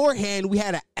 but beforehand, we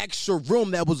had an extra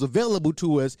room that was available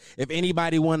to us if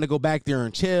anybody wanted to go back there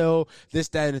and chill, this,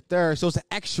 that, and the third. So it's an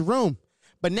extra room.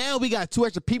 But now we got 2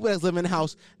 extra people that's living in the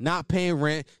house, not paying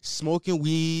rent, smoking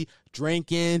weed,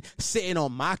 drinking, sitting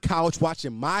on my couch,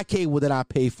 watching my cable that I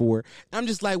pay for. I'm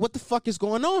just like, what the fuck is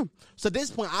going on? So at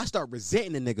this point, I start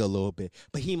resenting the nigga a little bit.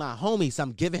 But he my homie, so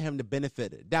I'm giving him the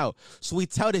benefit of the doubt. So we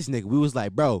tell this nigga, we was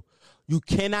like, bro, you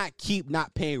cannot keep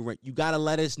not paying rent. You gotta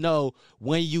let us know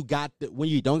when you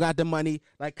don't got the money.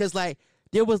 Like, cause like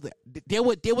they was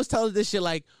telling us this shit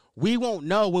like, we won't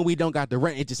know when we don't got the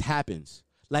rent. It just happens.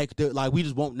 Like we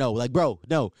just won't know. Like, bro,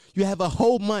 no, you have a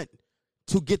whole month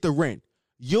to get the rent.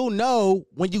 You'll know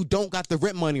when you don't got the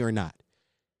rent money or not.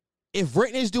 If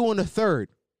rent is due on the 3rd,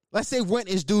 let's say rent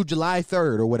is due July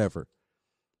 3rd or whatever,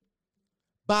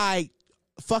 by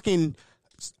fucking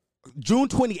June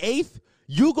 28th,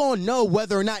 you gonna know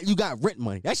whether or not you got rent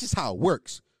money. That's just how it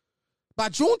works. By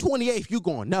June 28th, you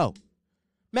gonna know.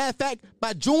 Matter of fact,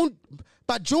 by June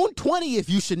 20th,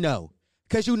 you should know.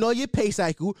 Because you know your pay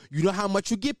cycle, you know how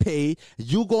much you get paid,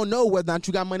 you gonna know whether or not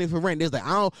you got money for rent. It's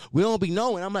like, we don't be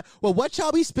knowing. I'm like, well, what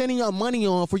y'all be spending your money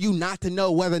on for you not to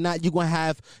know whether or not you gonna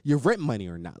have your rent money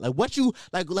or not? Like, what you,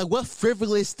 like what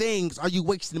frivolous things are you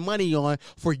wasting money on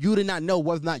for you to not know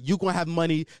whether or not you gonna have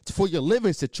money for your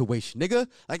living situation, nigga?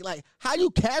 Like, how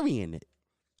you carrying it?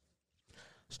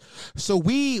 So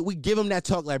we give him that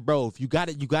talk like, bro, if you got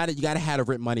it, you gotta have the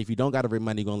rent money. If you don't got the rent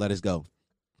money, you're gonna let us go.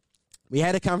 We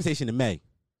had a conversation in May.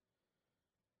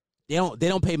 They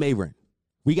don't pay May rent.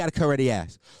 We got to cover their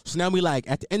ass. So now we like,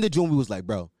 at the end of June, we was like,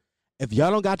 bro, if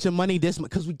y'all don't got your money this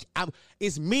month, because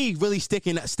it's me really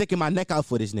sticking my neck out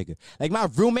for this nigga. Like my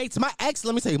roommates, my ex,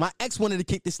 let me tell you, my ex wanted to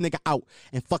kick this nigga out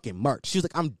in fucking March. She was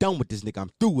like, I'm done with this nigga.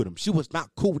 I'm through with him. She was not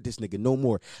cool with this nigga no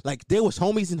more. Like there was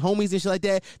homies and shit like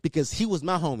that because he was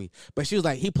my homie. But she was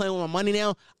like, he playing with my money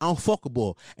now. I don't fuck a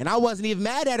ball. And I wasn't even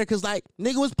mad at her because like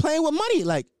nigga was playing with money.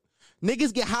 Like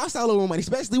niggas get hostile over money,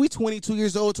 especially we 22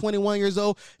 years old, 21 years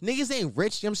old. Niggas ain't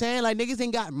rich, you know what I'm saying? Like, niggas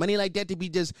ain't got money like that to be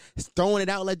just throwing it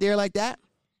out like there like that.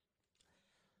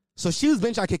 So she was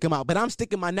been trying to kick him out, but I'm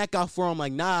sticking my neck out for him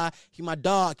like, nah, he my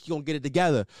dog, he gonna get it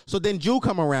together. So then May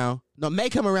come around,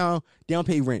 they don't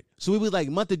pay rent. So we was like,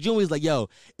 month of June, we was like, yo,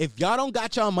 if y'all don't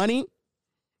got y'all money,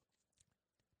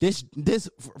 this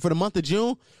for the month of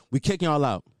June, we kicking y'all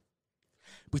out.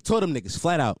 We told them niggas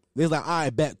flat out. They was like, all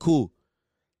right, bet, cool.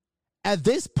 At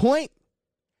this point,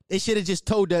 they should have just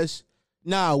told us,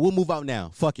 nah, we'll move out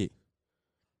now. Fuck it.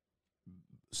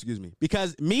 Excuse me.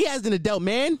 Because me as an adult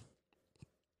man,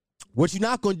 what you're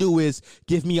not going to do is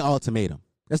give me an ultimatum.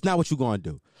 That's not what you're going to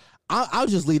do. I'll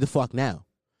just leave the fuck now.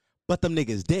 But them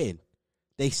niggas did.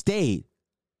 They stayed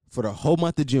for the whole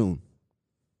month of June.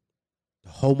 The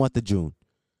whole month of June.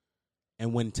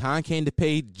 And when time came to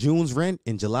pay June's rent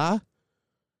in July,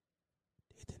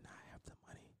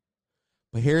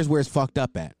 but here's where it's fucked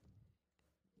up at.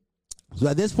 So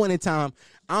at this point in time,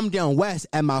 I'm down west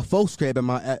at my folks' crib,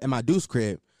 at my Deuce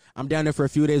crib. I'm down there for a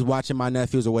few days watching my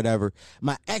nephews or whatever.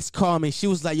 My ex called me. She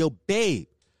was like, yo, babe,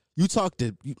 you talk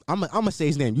to, I'm going to say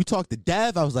his name. You talk to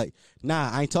Dev? I was like,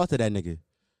 nah, I ain't talk to that nigga.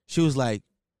 She was like,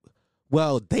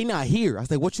 well, they not here. I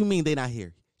was like, what you mean they not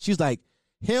here? She was like,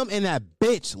 him and that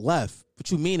bitch left.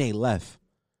 What you mean they left?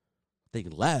 They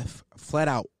left. Flat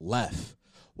out left.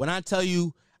 When I tell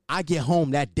you, I get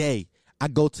home that day, I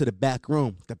go to the back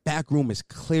room. The back room is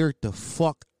cleared the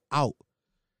fuck out.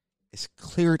 It's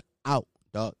cleared out,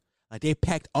 dog. Like they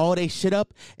packed all their shit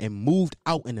up and moved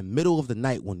out in the middle of the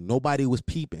night when nobody was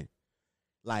peeping.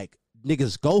 Like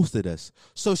niggas ghosted us.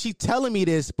 So she telling me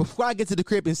this before I get to the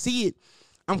crib and see it.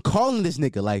 I'm calling this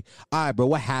nigga like, all right, bro,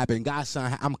 what happened?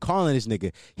 Godson, I'm calling this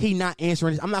nigga. He not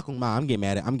answering this. I'm not gonna lie. I'm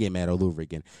getting mad all over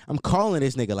again. I'm calling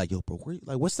this nigga like, yo, bro,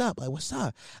 what's up? Like, what's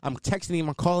up? I'm texting him.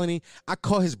 I'm calling him. I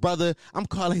call his brother. I'm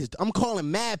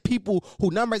calling mad people who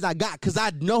numbers I got because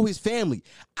I know his family.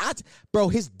 Bro,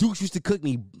 his Deuce used to cook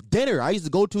me dinner. I used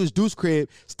to go to his Deuce crib,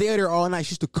 stay there all night.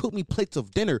 She used to cook me plates of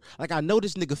dinner. Like, I know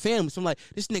this nigga family. So I'm like,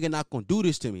 this nigga not gonna do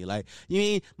this to me. Like, you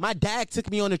mean my dad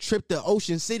took me on a trip to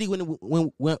Ocean City when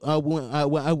my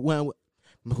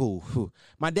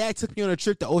dad took me on a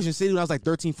trip to Ocean City when I was like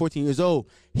 13, 14 years old.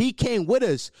 He came with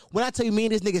us. When I tell you, me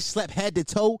and this nigga slept head to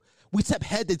toe, we slept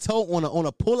head to toe on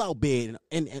a pull-out bed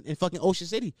in fucking Ocean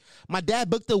City. My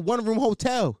dad booked a one-room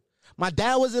hotel. My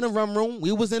dad was in a room.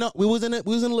 We was in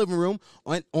the living room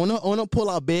on a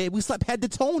pull-out bed. We slept head to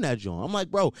toe on that joint. I'm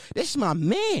like, bro, this is my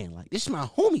man. Like, this is my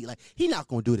homie. Like, he not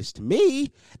gonna do this to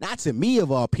me. Not to me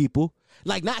of all people.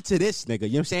 Like, not to this nigga, you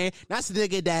know what I'm saying? Not to the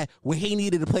nigga that when he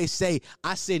needed a place to stay,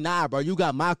 I said, nah, bro, you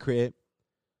got my crib.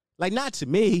 Like, not to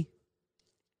me.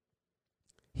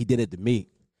 He did it to me.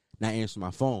 Not answering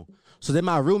my phone. So then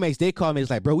my roommates, they called me.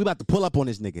 It's like, bro, we about to pull up on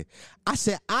this nigga. I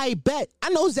said, I bet. I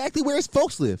know exactly where his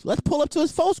folks live. Let's pull up to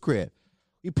his folks' crib.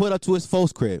 We pulled up to his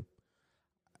folks' crib.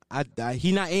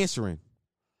 He not answering.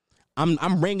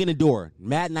 I'm ringing the door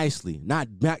mad nicely. Not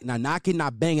knocking,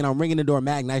 not banging. I'm ringing the door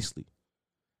mad nicely.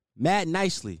 Mad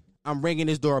nicely, I'm ringing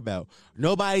his doorbell.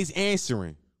 Nobody's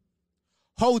answering.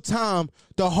 Whole time,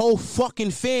 the whole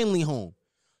fucking family home.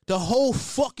 The whole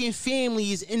fucking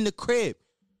family is in the crib.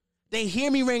 They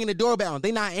hear me ringing the doorbell and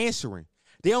they not answering.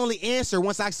 They only answer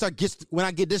once when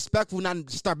I get disrespectful and I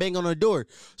start banging on the door.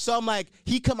 So I'm like,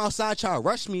 he come outside try to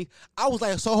rush me. I was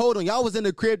like, so hold on, y'all was in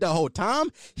the crib the whole time?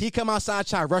 He come outside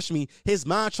try to rush me. His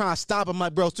mom trying to stop him. I'm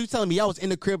like, bro, so you telling me y'all was in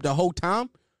the crib the whole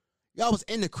time? Y'all was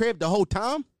in the crib the whole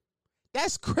time?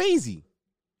 That's crazy.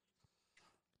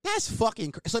 That's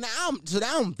fucking crazy. So now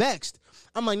I'm vexed.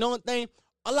 I'm like, no one thing.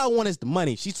 All I want is the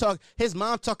money. His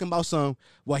mom talking about well,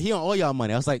 he don't owe y'all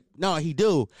money. I was like, no, he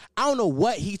do. I don't know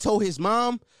what he told his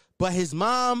mom, but his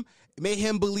mom made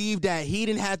him believe that he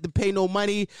didn't have to pay no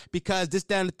money because this,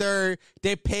 that, and the third,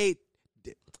 they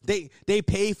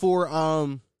paid for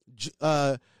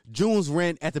June's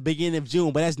rent at the beginning of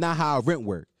June, but that's not how rent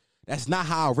worked. That's not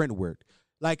how rent worked.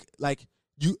 Like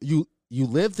you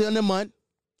lived in a month,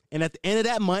 and at the end of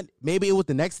that month, maybe it was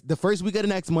the first week of the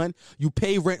next month, you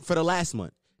pay rent for the last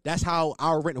month. That's how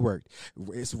our rent worked.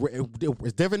 It's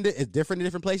different. It's different in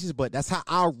different places, but that's how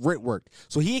our rent worked.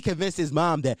 So he convinced his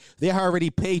mom that they already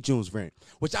paid June's rent,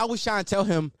 which I was trying to tell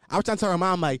him. I was trying to tell her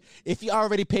mom, like, if he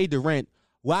already paid the rent,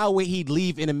 why would he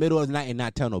leave in the middle of the night and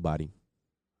not tell nobody?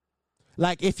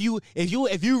 Like, if you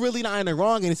really not in the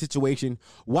wrong in a situation,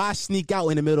 why sneak out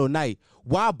in the middle of the night?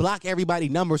 Why block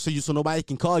everybody's number so nobody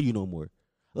can call you no more?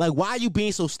 Like, why are you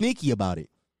being so sneaky about it?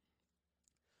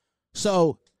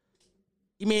 So,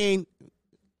 I mean,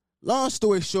 long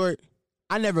story short,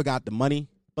 I never got the money.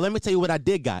 But let me tell you what I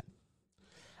did got.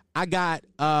 I got,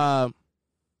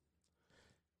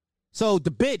 so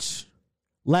the bitch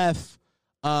left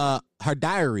her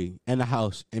diary in the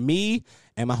house. And me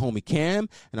and my homie Cam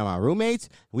and my roommates,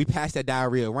 we passed that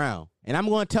diary around. And I'm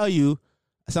going to tell you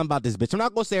something about this bitch. I'm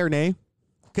not going to say her name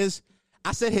because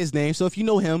I said his name. So if you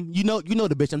know him, you know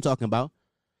the bitch I'm talking about.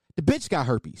 The bitch got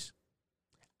herpes.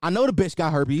 I know the bitch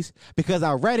got herpes because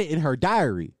I read it in her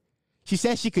diary. She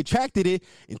said she contracted it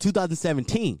in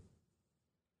 2017.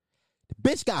 The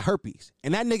bitch got herpes.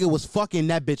 And that nigga was fucking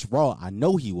that bitch raw. I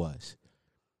know he was.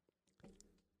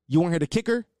 You want her to kick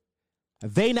her?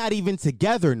 They not even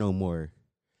together no more.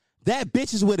 That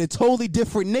bitch is with a totally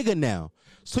different nigga now.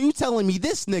 So you telling me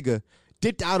this nigga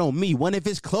dipped out on me, one of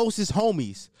his closest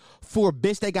homies, for a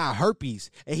bitch that got herpes,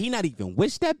 and he not even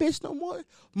wish that bitch no more?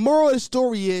 Moral of the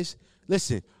story is,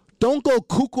 listen, don't go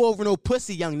cuckoo over no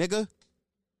pussy, young nigga.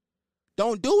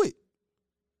 Don't do it.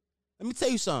 Let me tell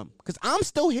you something, because I'm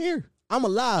still here. I'm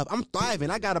alive. I'm thriving.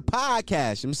 I got a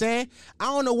podcast. You know what I'm saying? I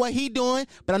don't know what he doing,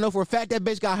 but I know for a fact that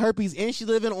bitch got herpes and she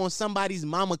living on somebody's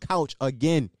mama couch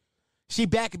again. She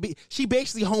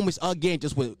basically homeless again,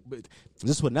 just with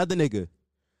another nigga.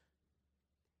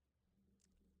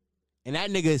 And that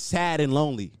nigga is sad and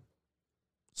lonely.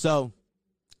 So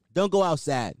don't go out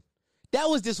sad. That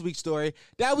was this week's story.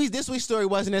 This week's story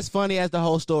wasn't as funny as the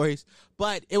whole stories,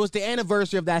 but it was the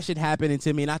anniversary of that shit happening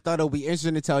to me, and I thought it would be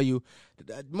interesting to tell you.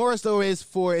 The moral story is,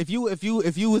 for if you was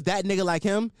that nigga like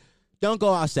him, don't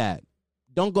go out sad.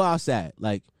 Don't go out sad.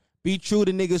 Like, be true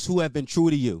to niggas who have been true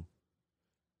to you.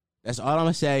 That's all I'm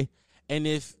gonna say. And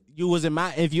if you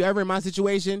ever in my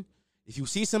situation, if you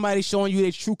see somebody showing you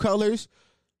their true colors,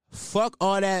 fuck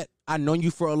all that I known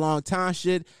you for a long time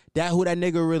shit. That who that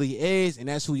nigga really is, and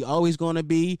that's who he always gonna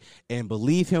be, and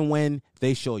believe him when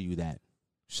they show you that.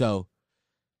 So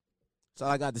that's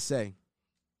all I got to say.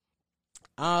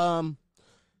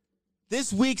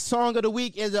 This week's song of the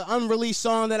week is an unreleased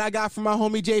song that I got from my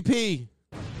homie JP.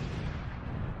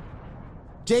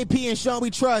 JP and Sean We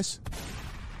Trust.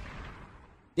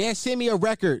 They sent me a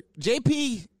record.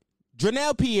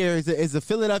 Drenell Pierre is a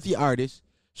Philadelphia artist.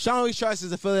 Sean We Trust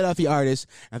is a Philadelphia artist,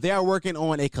 and they are working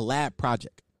on a collab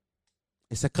project.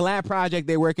 It's a collab project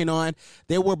they're working on.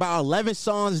 They were about 11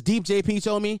 songs deep, JP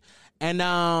told me, and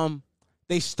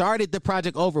they started the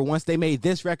project over once they made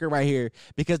this record right here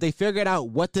because they figured out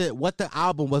what the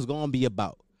album was going to be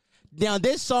about. Now,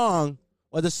 this song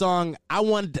was a song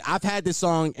I've had this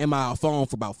song in my phone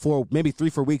for about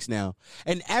 3-4 weeks now.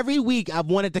 And every week I've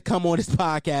wanted to come on this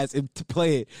podcast and to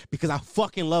play it because I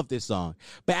fucking love this song.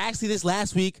 But actually this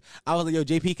last week, I was like, yo,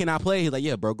 JP, can I play it? He's like,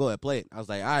 yeah, bro, go ahead, play it. I was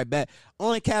like, all right, bet.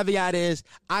 Only caveat is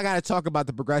I got to talk about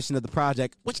the progression of the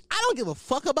project, which I don't give a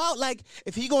fuck about. Like,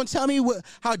 if he going to tell me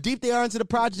how deep they are into the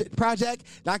project,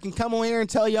 and I can come on here and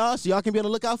tell y'all so y'all can be on the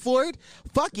lookout for it,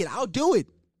 fuck it, I'll do it.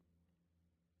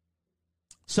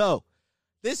 So,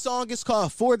 this song is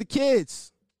called For the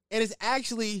Kids, and it's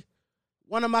actually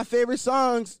one of my favorite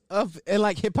songs in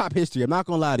like hip hop history. I'm not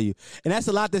gonna lie to you, and that's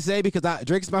a lot to say because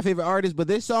Drake's my favorite artist. But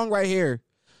this song right here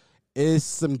is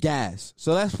some gas.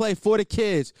 So let's play For the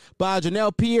Kids by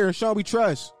Drenell Pierre and Sean We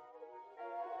Trust.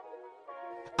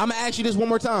 I'm gonna ask you this one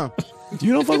more time.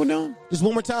 You don't fuck with them? Just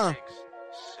one more time.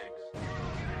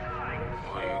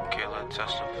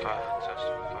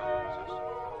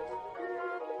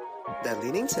 That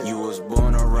leaning to you was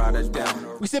born a rider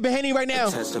down. We sipping Henny right now.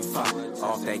 Testify.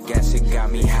 Off that gas, it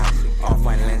got me hot. Off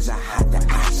my lens, I had the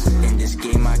ice. In this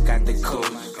game, I got the code.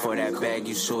 For that bag,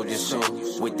 you sold your soul.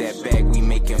 With that bag, we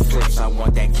making flips. I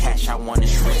want that cash, I want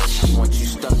it rich. Once you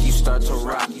stuck, you start to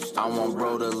rock. I want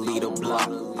bro to lead a block.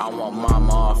 I want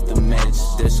mama off the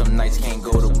meds. There's some nights can't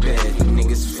go to bed.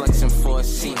 Niggas flexing for a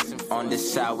seat. On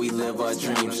this side, we live our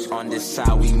dreams. On this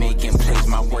side, we making plays.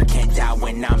 My work can't die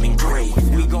when I'm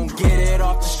engraved. We gon' get it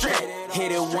off the strip.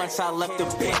 Hit it once, I left the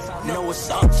bit. Know it's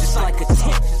up just like a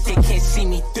tent. They can't see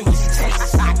me through these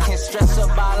tents. I can't stress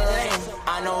about a lane.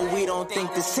 I know we don't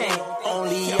think the same.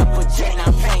 Only up a jet,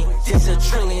 not pain. This $1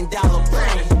 trillion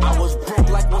brain. I was broke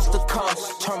like what's the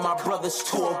cost? Turn my brothers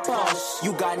to a boss.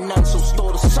 You got none, so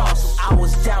store the sauce. I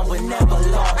was down but never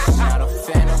lost. Not a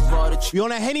fan of all the You on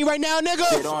that Henny right now,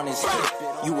 nigga? shit on his hip.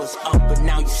 You was up but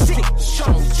now you sick.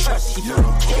 Show me trust, he for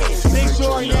the kids. Make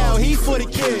sure now he for the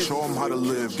kids. Show him how to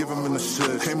live, give him an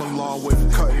assist. Came a long way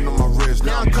from cutting on my wrist.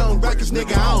 Now I'm coming back, this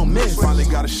nigga, I don't miss. Finally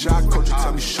got a shot, coach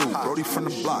tell me shoot. Brody from the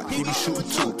block, he be shooting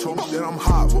too. Told me that I'm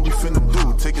hot, what we finna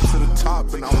do? Take it to the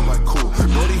top, and I was like, cool.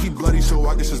 Brody, he bloody, so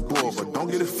I guess it's bored. But don't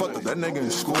get it fucked up, that nigga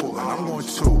in school, and I'm going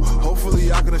too.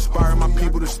 Hopefully I can inspire my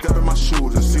people to step in my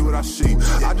shoes and see what I see.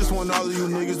 I just want all of you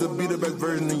niggas to be the best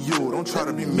version of you. Don't try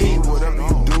to be me, whatever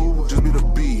you do, just be the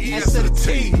B. S to the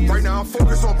T. Right now I'm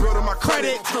focused on building my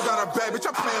credit. Still got a bad bitch,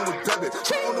 I'm playing with debit.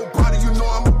 Cheat on nobody, you know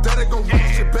I'm a debit. Go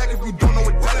run shit back if you don't know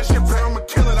what that is. Shit back, I'ma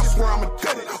kill it, I swear I'ma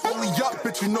get it. Only up,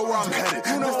 bitch, you know where I'm headed.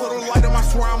 This little light of my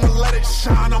swear I'ma let it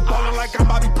shine. I'm ballin' like I'm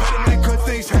Bobby Pettit, man, good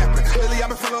things happen. Lately I've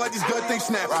been feeling like these good things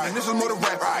snap. And this is more than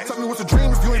rap. Tell me what's a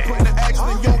dream if you ain't putting the action.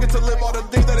 Then you don't get to live all the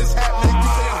things that is happening. You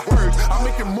saying words, I'm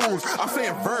making moves, I'm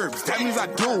saying verbs. That means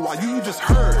I do, while you just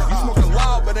heard. You smoking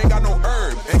loud, but ain't got no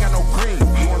herb, ain't got no green.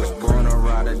 You wanna Gonna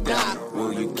ride or die.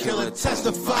 Will you kill or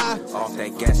testify? Off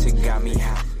that gas, it got me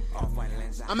high. I'm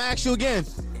gonna ask you again.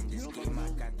 In this game, I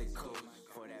got the code.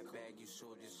 For that bag, you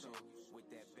sold your soul. With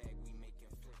that bag, we making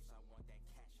flips. I want that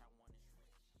cash, I want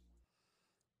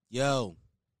it. Yo,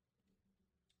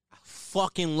 I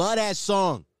fucking love that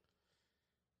song.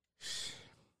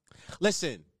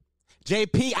 Listen,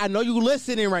 JP, I know you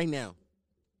listening right now.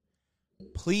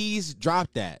 Please drop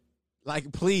that.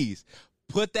 Like, please.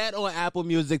 Put that on Apple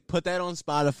Music. Put that on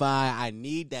Spotify. I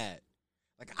need that.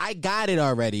 Like, I got it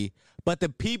already, but the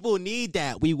people need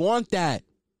that. We want that.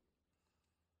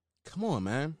 Come on,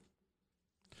 man.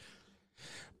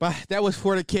 But that was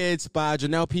For the Kids by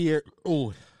Janelle Pierre.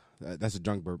 Oh, that's a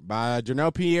drunk burp. By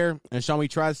Janelle Pierre and Show Me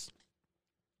Trust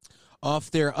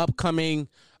off their upcoming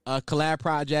collab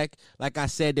project. Like I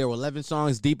said, there were 11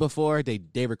 songs deep before. They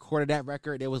recorded that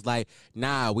record. It was like,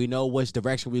 nah, we know which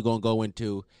direction we're going to go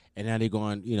into. And now they're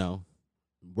going,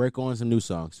 work on some new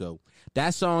songs. So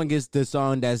that song is the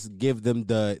song that gave them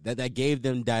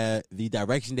the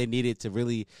direction they needed to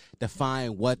really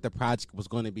define what the project was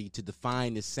going to be, to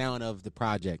define the sound of the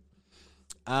project.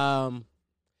 Yeah,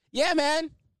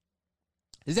 man.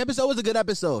 This episode was a good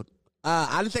episode.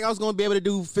 I didn't think I was going to be able to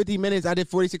do 50 minutes. I did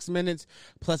 46 minutes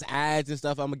plus ads and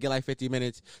stuff. I'm going to get like 50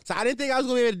 minutes. So I didn't think I was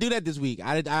going to be able to do that this week.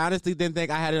 I honestly didn't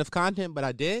think I had enough content, but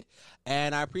I did.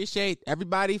 And I appreciate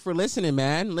everybody for listening,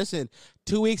 man. Listen,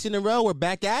 2 weeks in a row, we're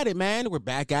back at it, man. We're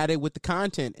back at it with the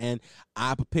content. And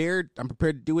I'm prepared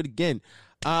to do it again.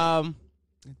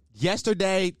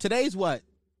 Today's what?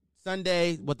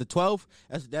 Sunday, the 12th?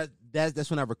 That's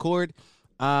when I record.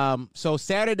 So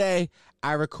Saturday,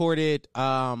 I recorded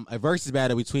a versus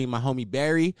battle between my homie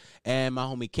Barry and my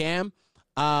homie Cam.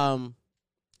 I'm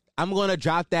going to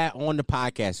drop that on the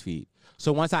podcast feed.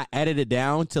 So once I edit it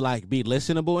down to like be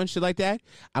listenable and shit like that,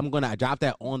 I'm going to drop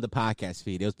that on the podcast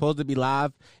feed. It was supposed to be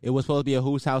live. It was supposed to be a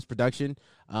Who's House production.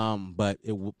 But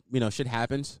it, shit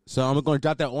happens. So I'm going to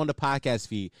drop that on the podcast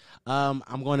feed.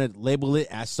 I'm going to label it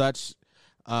as such,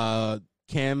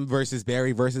 Cam versus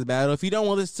Barry versus battle. If you don't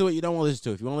want to listen to it, you don't want to listen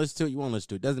to it. If you want to listen to it, you want to listen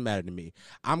to it. It doesn't matter to me.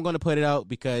 I'm going to put it out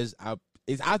because I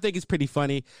think it's pretty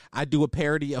funny. I do a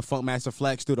parody of Funkmaster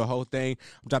Flex through the whole thing.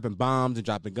 I'm dropping bombs and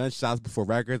dropping gunshots before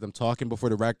records. I'm talking before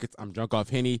the records. I'm drunk off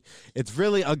Henny. It's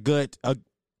really I'm drunk.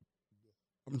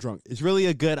 It's really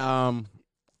a good, I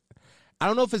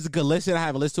don't know if it's a good listen. I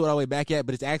haven't listened to it all the way back yet,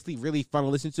 but it's actually really fun to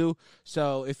listen to.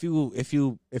 So if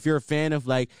you're a fan of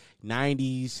like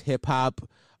 90s hip hop,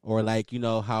 or like,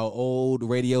 how old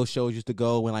radio shows used to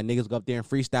go when like niggas go up there and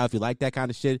freestyle. If you like that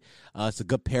kind of shit, it's a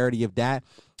good parody of that.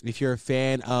 If you're a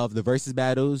fan of the versus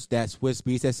battles that Swiss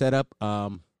Beats has set up,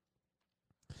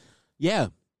 yeah,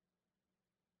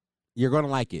 you're going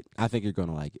to like it. I think you're going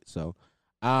to like it. So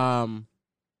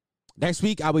next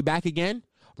week, I'll be back again.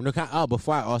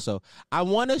 I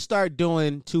want to start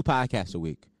doing 2 podcasts a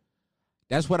week.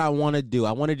 That's what I want to do.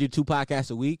 I want to do 2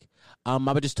 podcasts a week. I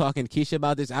was just talking to Keisha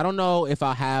about this. I don't know if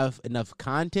I'll have enough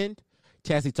content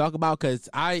to actually talk about, because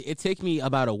it takes me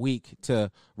about a week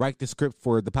to write the script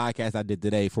for the podcast I did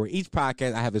today. For each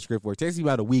podcast I have a script for. It takes me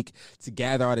about a week to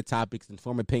gather all the topics and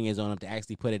form opinions on them to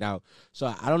actually put it out.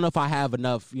 So I don't know if I have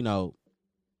enough,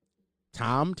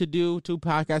 time to do 2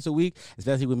 podcasts a week,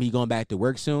 especially with me going back to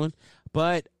work soon.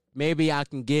 But maybe I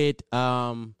can get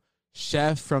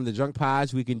Chef from the Drunk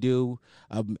Pods. We can do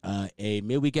a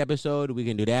midweek episode. We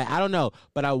can do that. I don't know,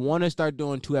 but I want to start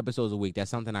doing 2 episodes a week. That's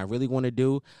something I really want to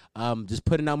do. Just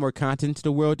putting out more content to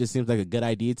the world just seems like a good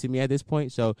idea to me at this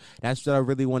point. So that's what I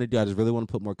really want to do. I just really want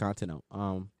to put more content out.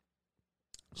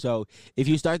 So if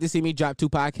you start to see me drop 2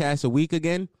 podcasts a week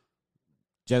again,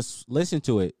 just listen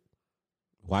to it.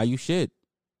 Why you should.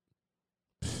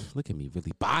 Look at me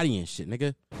really bodying shit,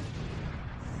 nigga.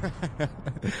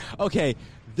 Okay,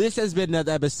 This has been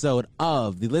another episode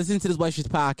of the Listen to This White Shit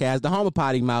podcast, the home of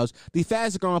Potty Mouse, the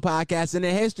fastest growing podcast in the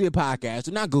history of podcasts.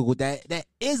 Do not Google that. That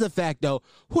is a fact, though.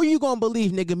 Who you gonna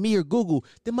believe, nigga, me or Google?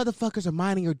 The motherfuckers are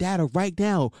mining your data right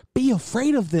now. Be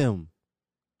afraid of them.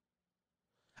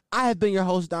 I have been your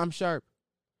host, Dom Sharp.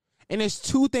 And there's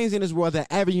two things in this world that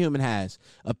every human has: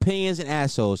 opinions and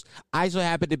assholes. I so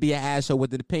happen to be an asshole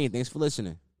with an opinion. Thanks for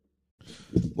listening.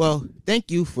 Well, thank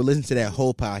you for listening to that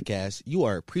whole podcast. You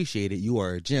are appreciated. You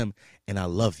are a gem, and I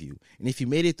love you. And if you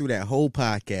made it through that whole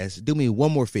podcast, do me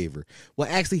one more favor. Well,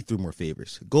 actually, 3 more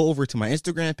favors. Go over to my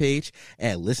Instagram page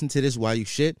at Listen to This While You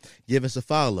Shit. Give us a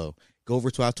follow. Go over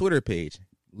to our Twitter page.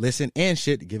 Listen and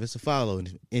Shit. Give us a follow.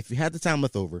 And if you had the time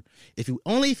left over, if you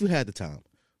had the time,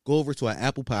 go over to our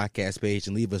Apple Podcast page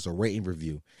and leave us a rating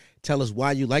review. Tell us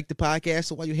why you like the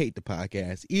podcast or why you hate the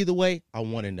podcast. Either way, I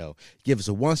want to know. Give us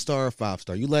a 1-star or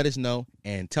 5-star. You let us know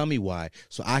and tell me why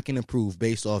so I can improve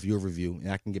based off your review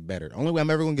and I can get better. The only way I'm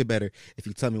ever going to get better if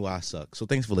you tell me why I suck. So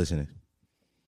thanks for listening.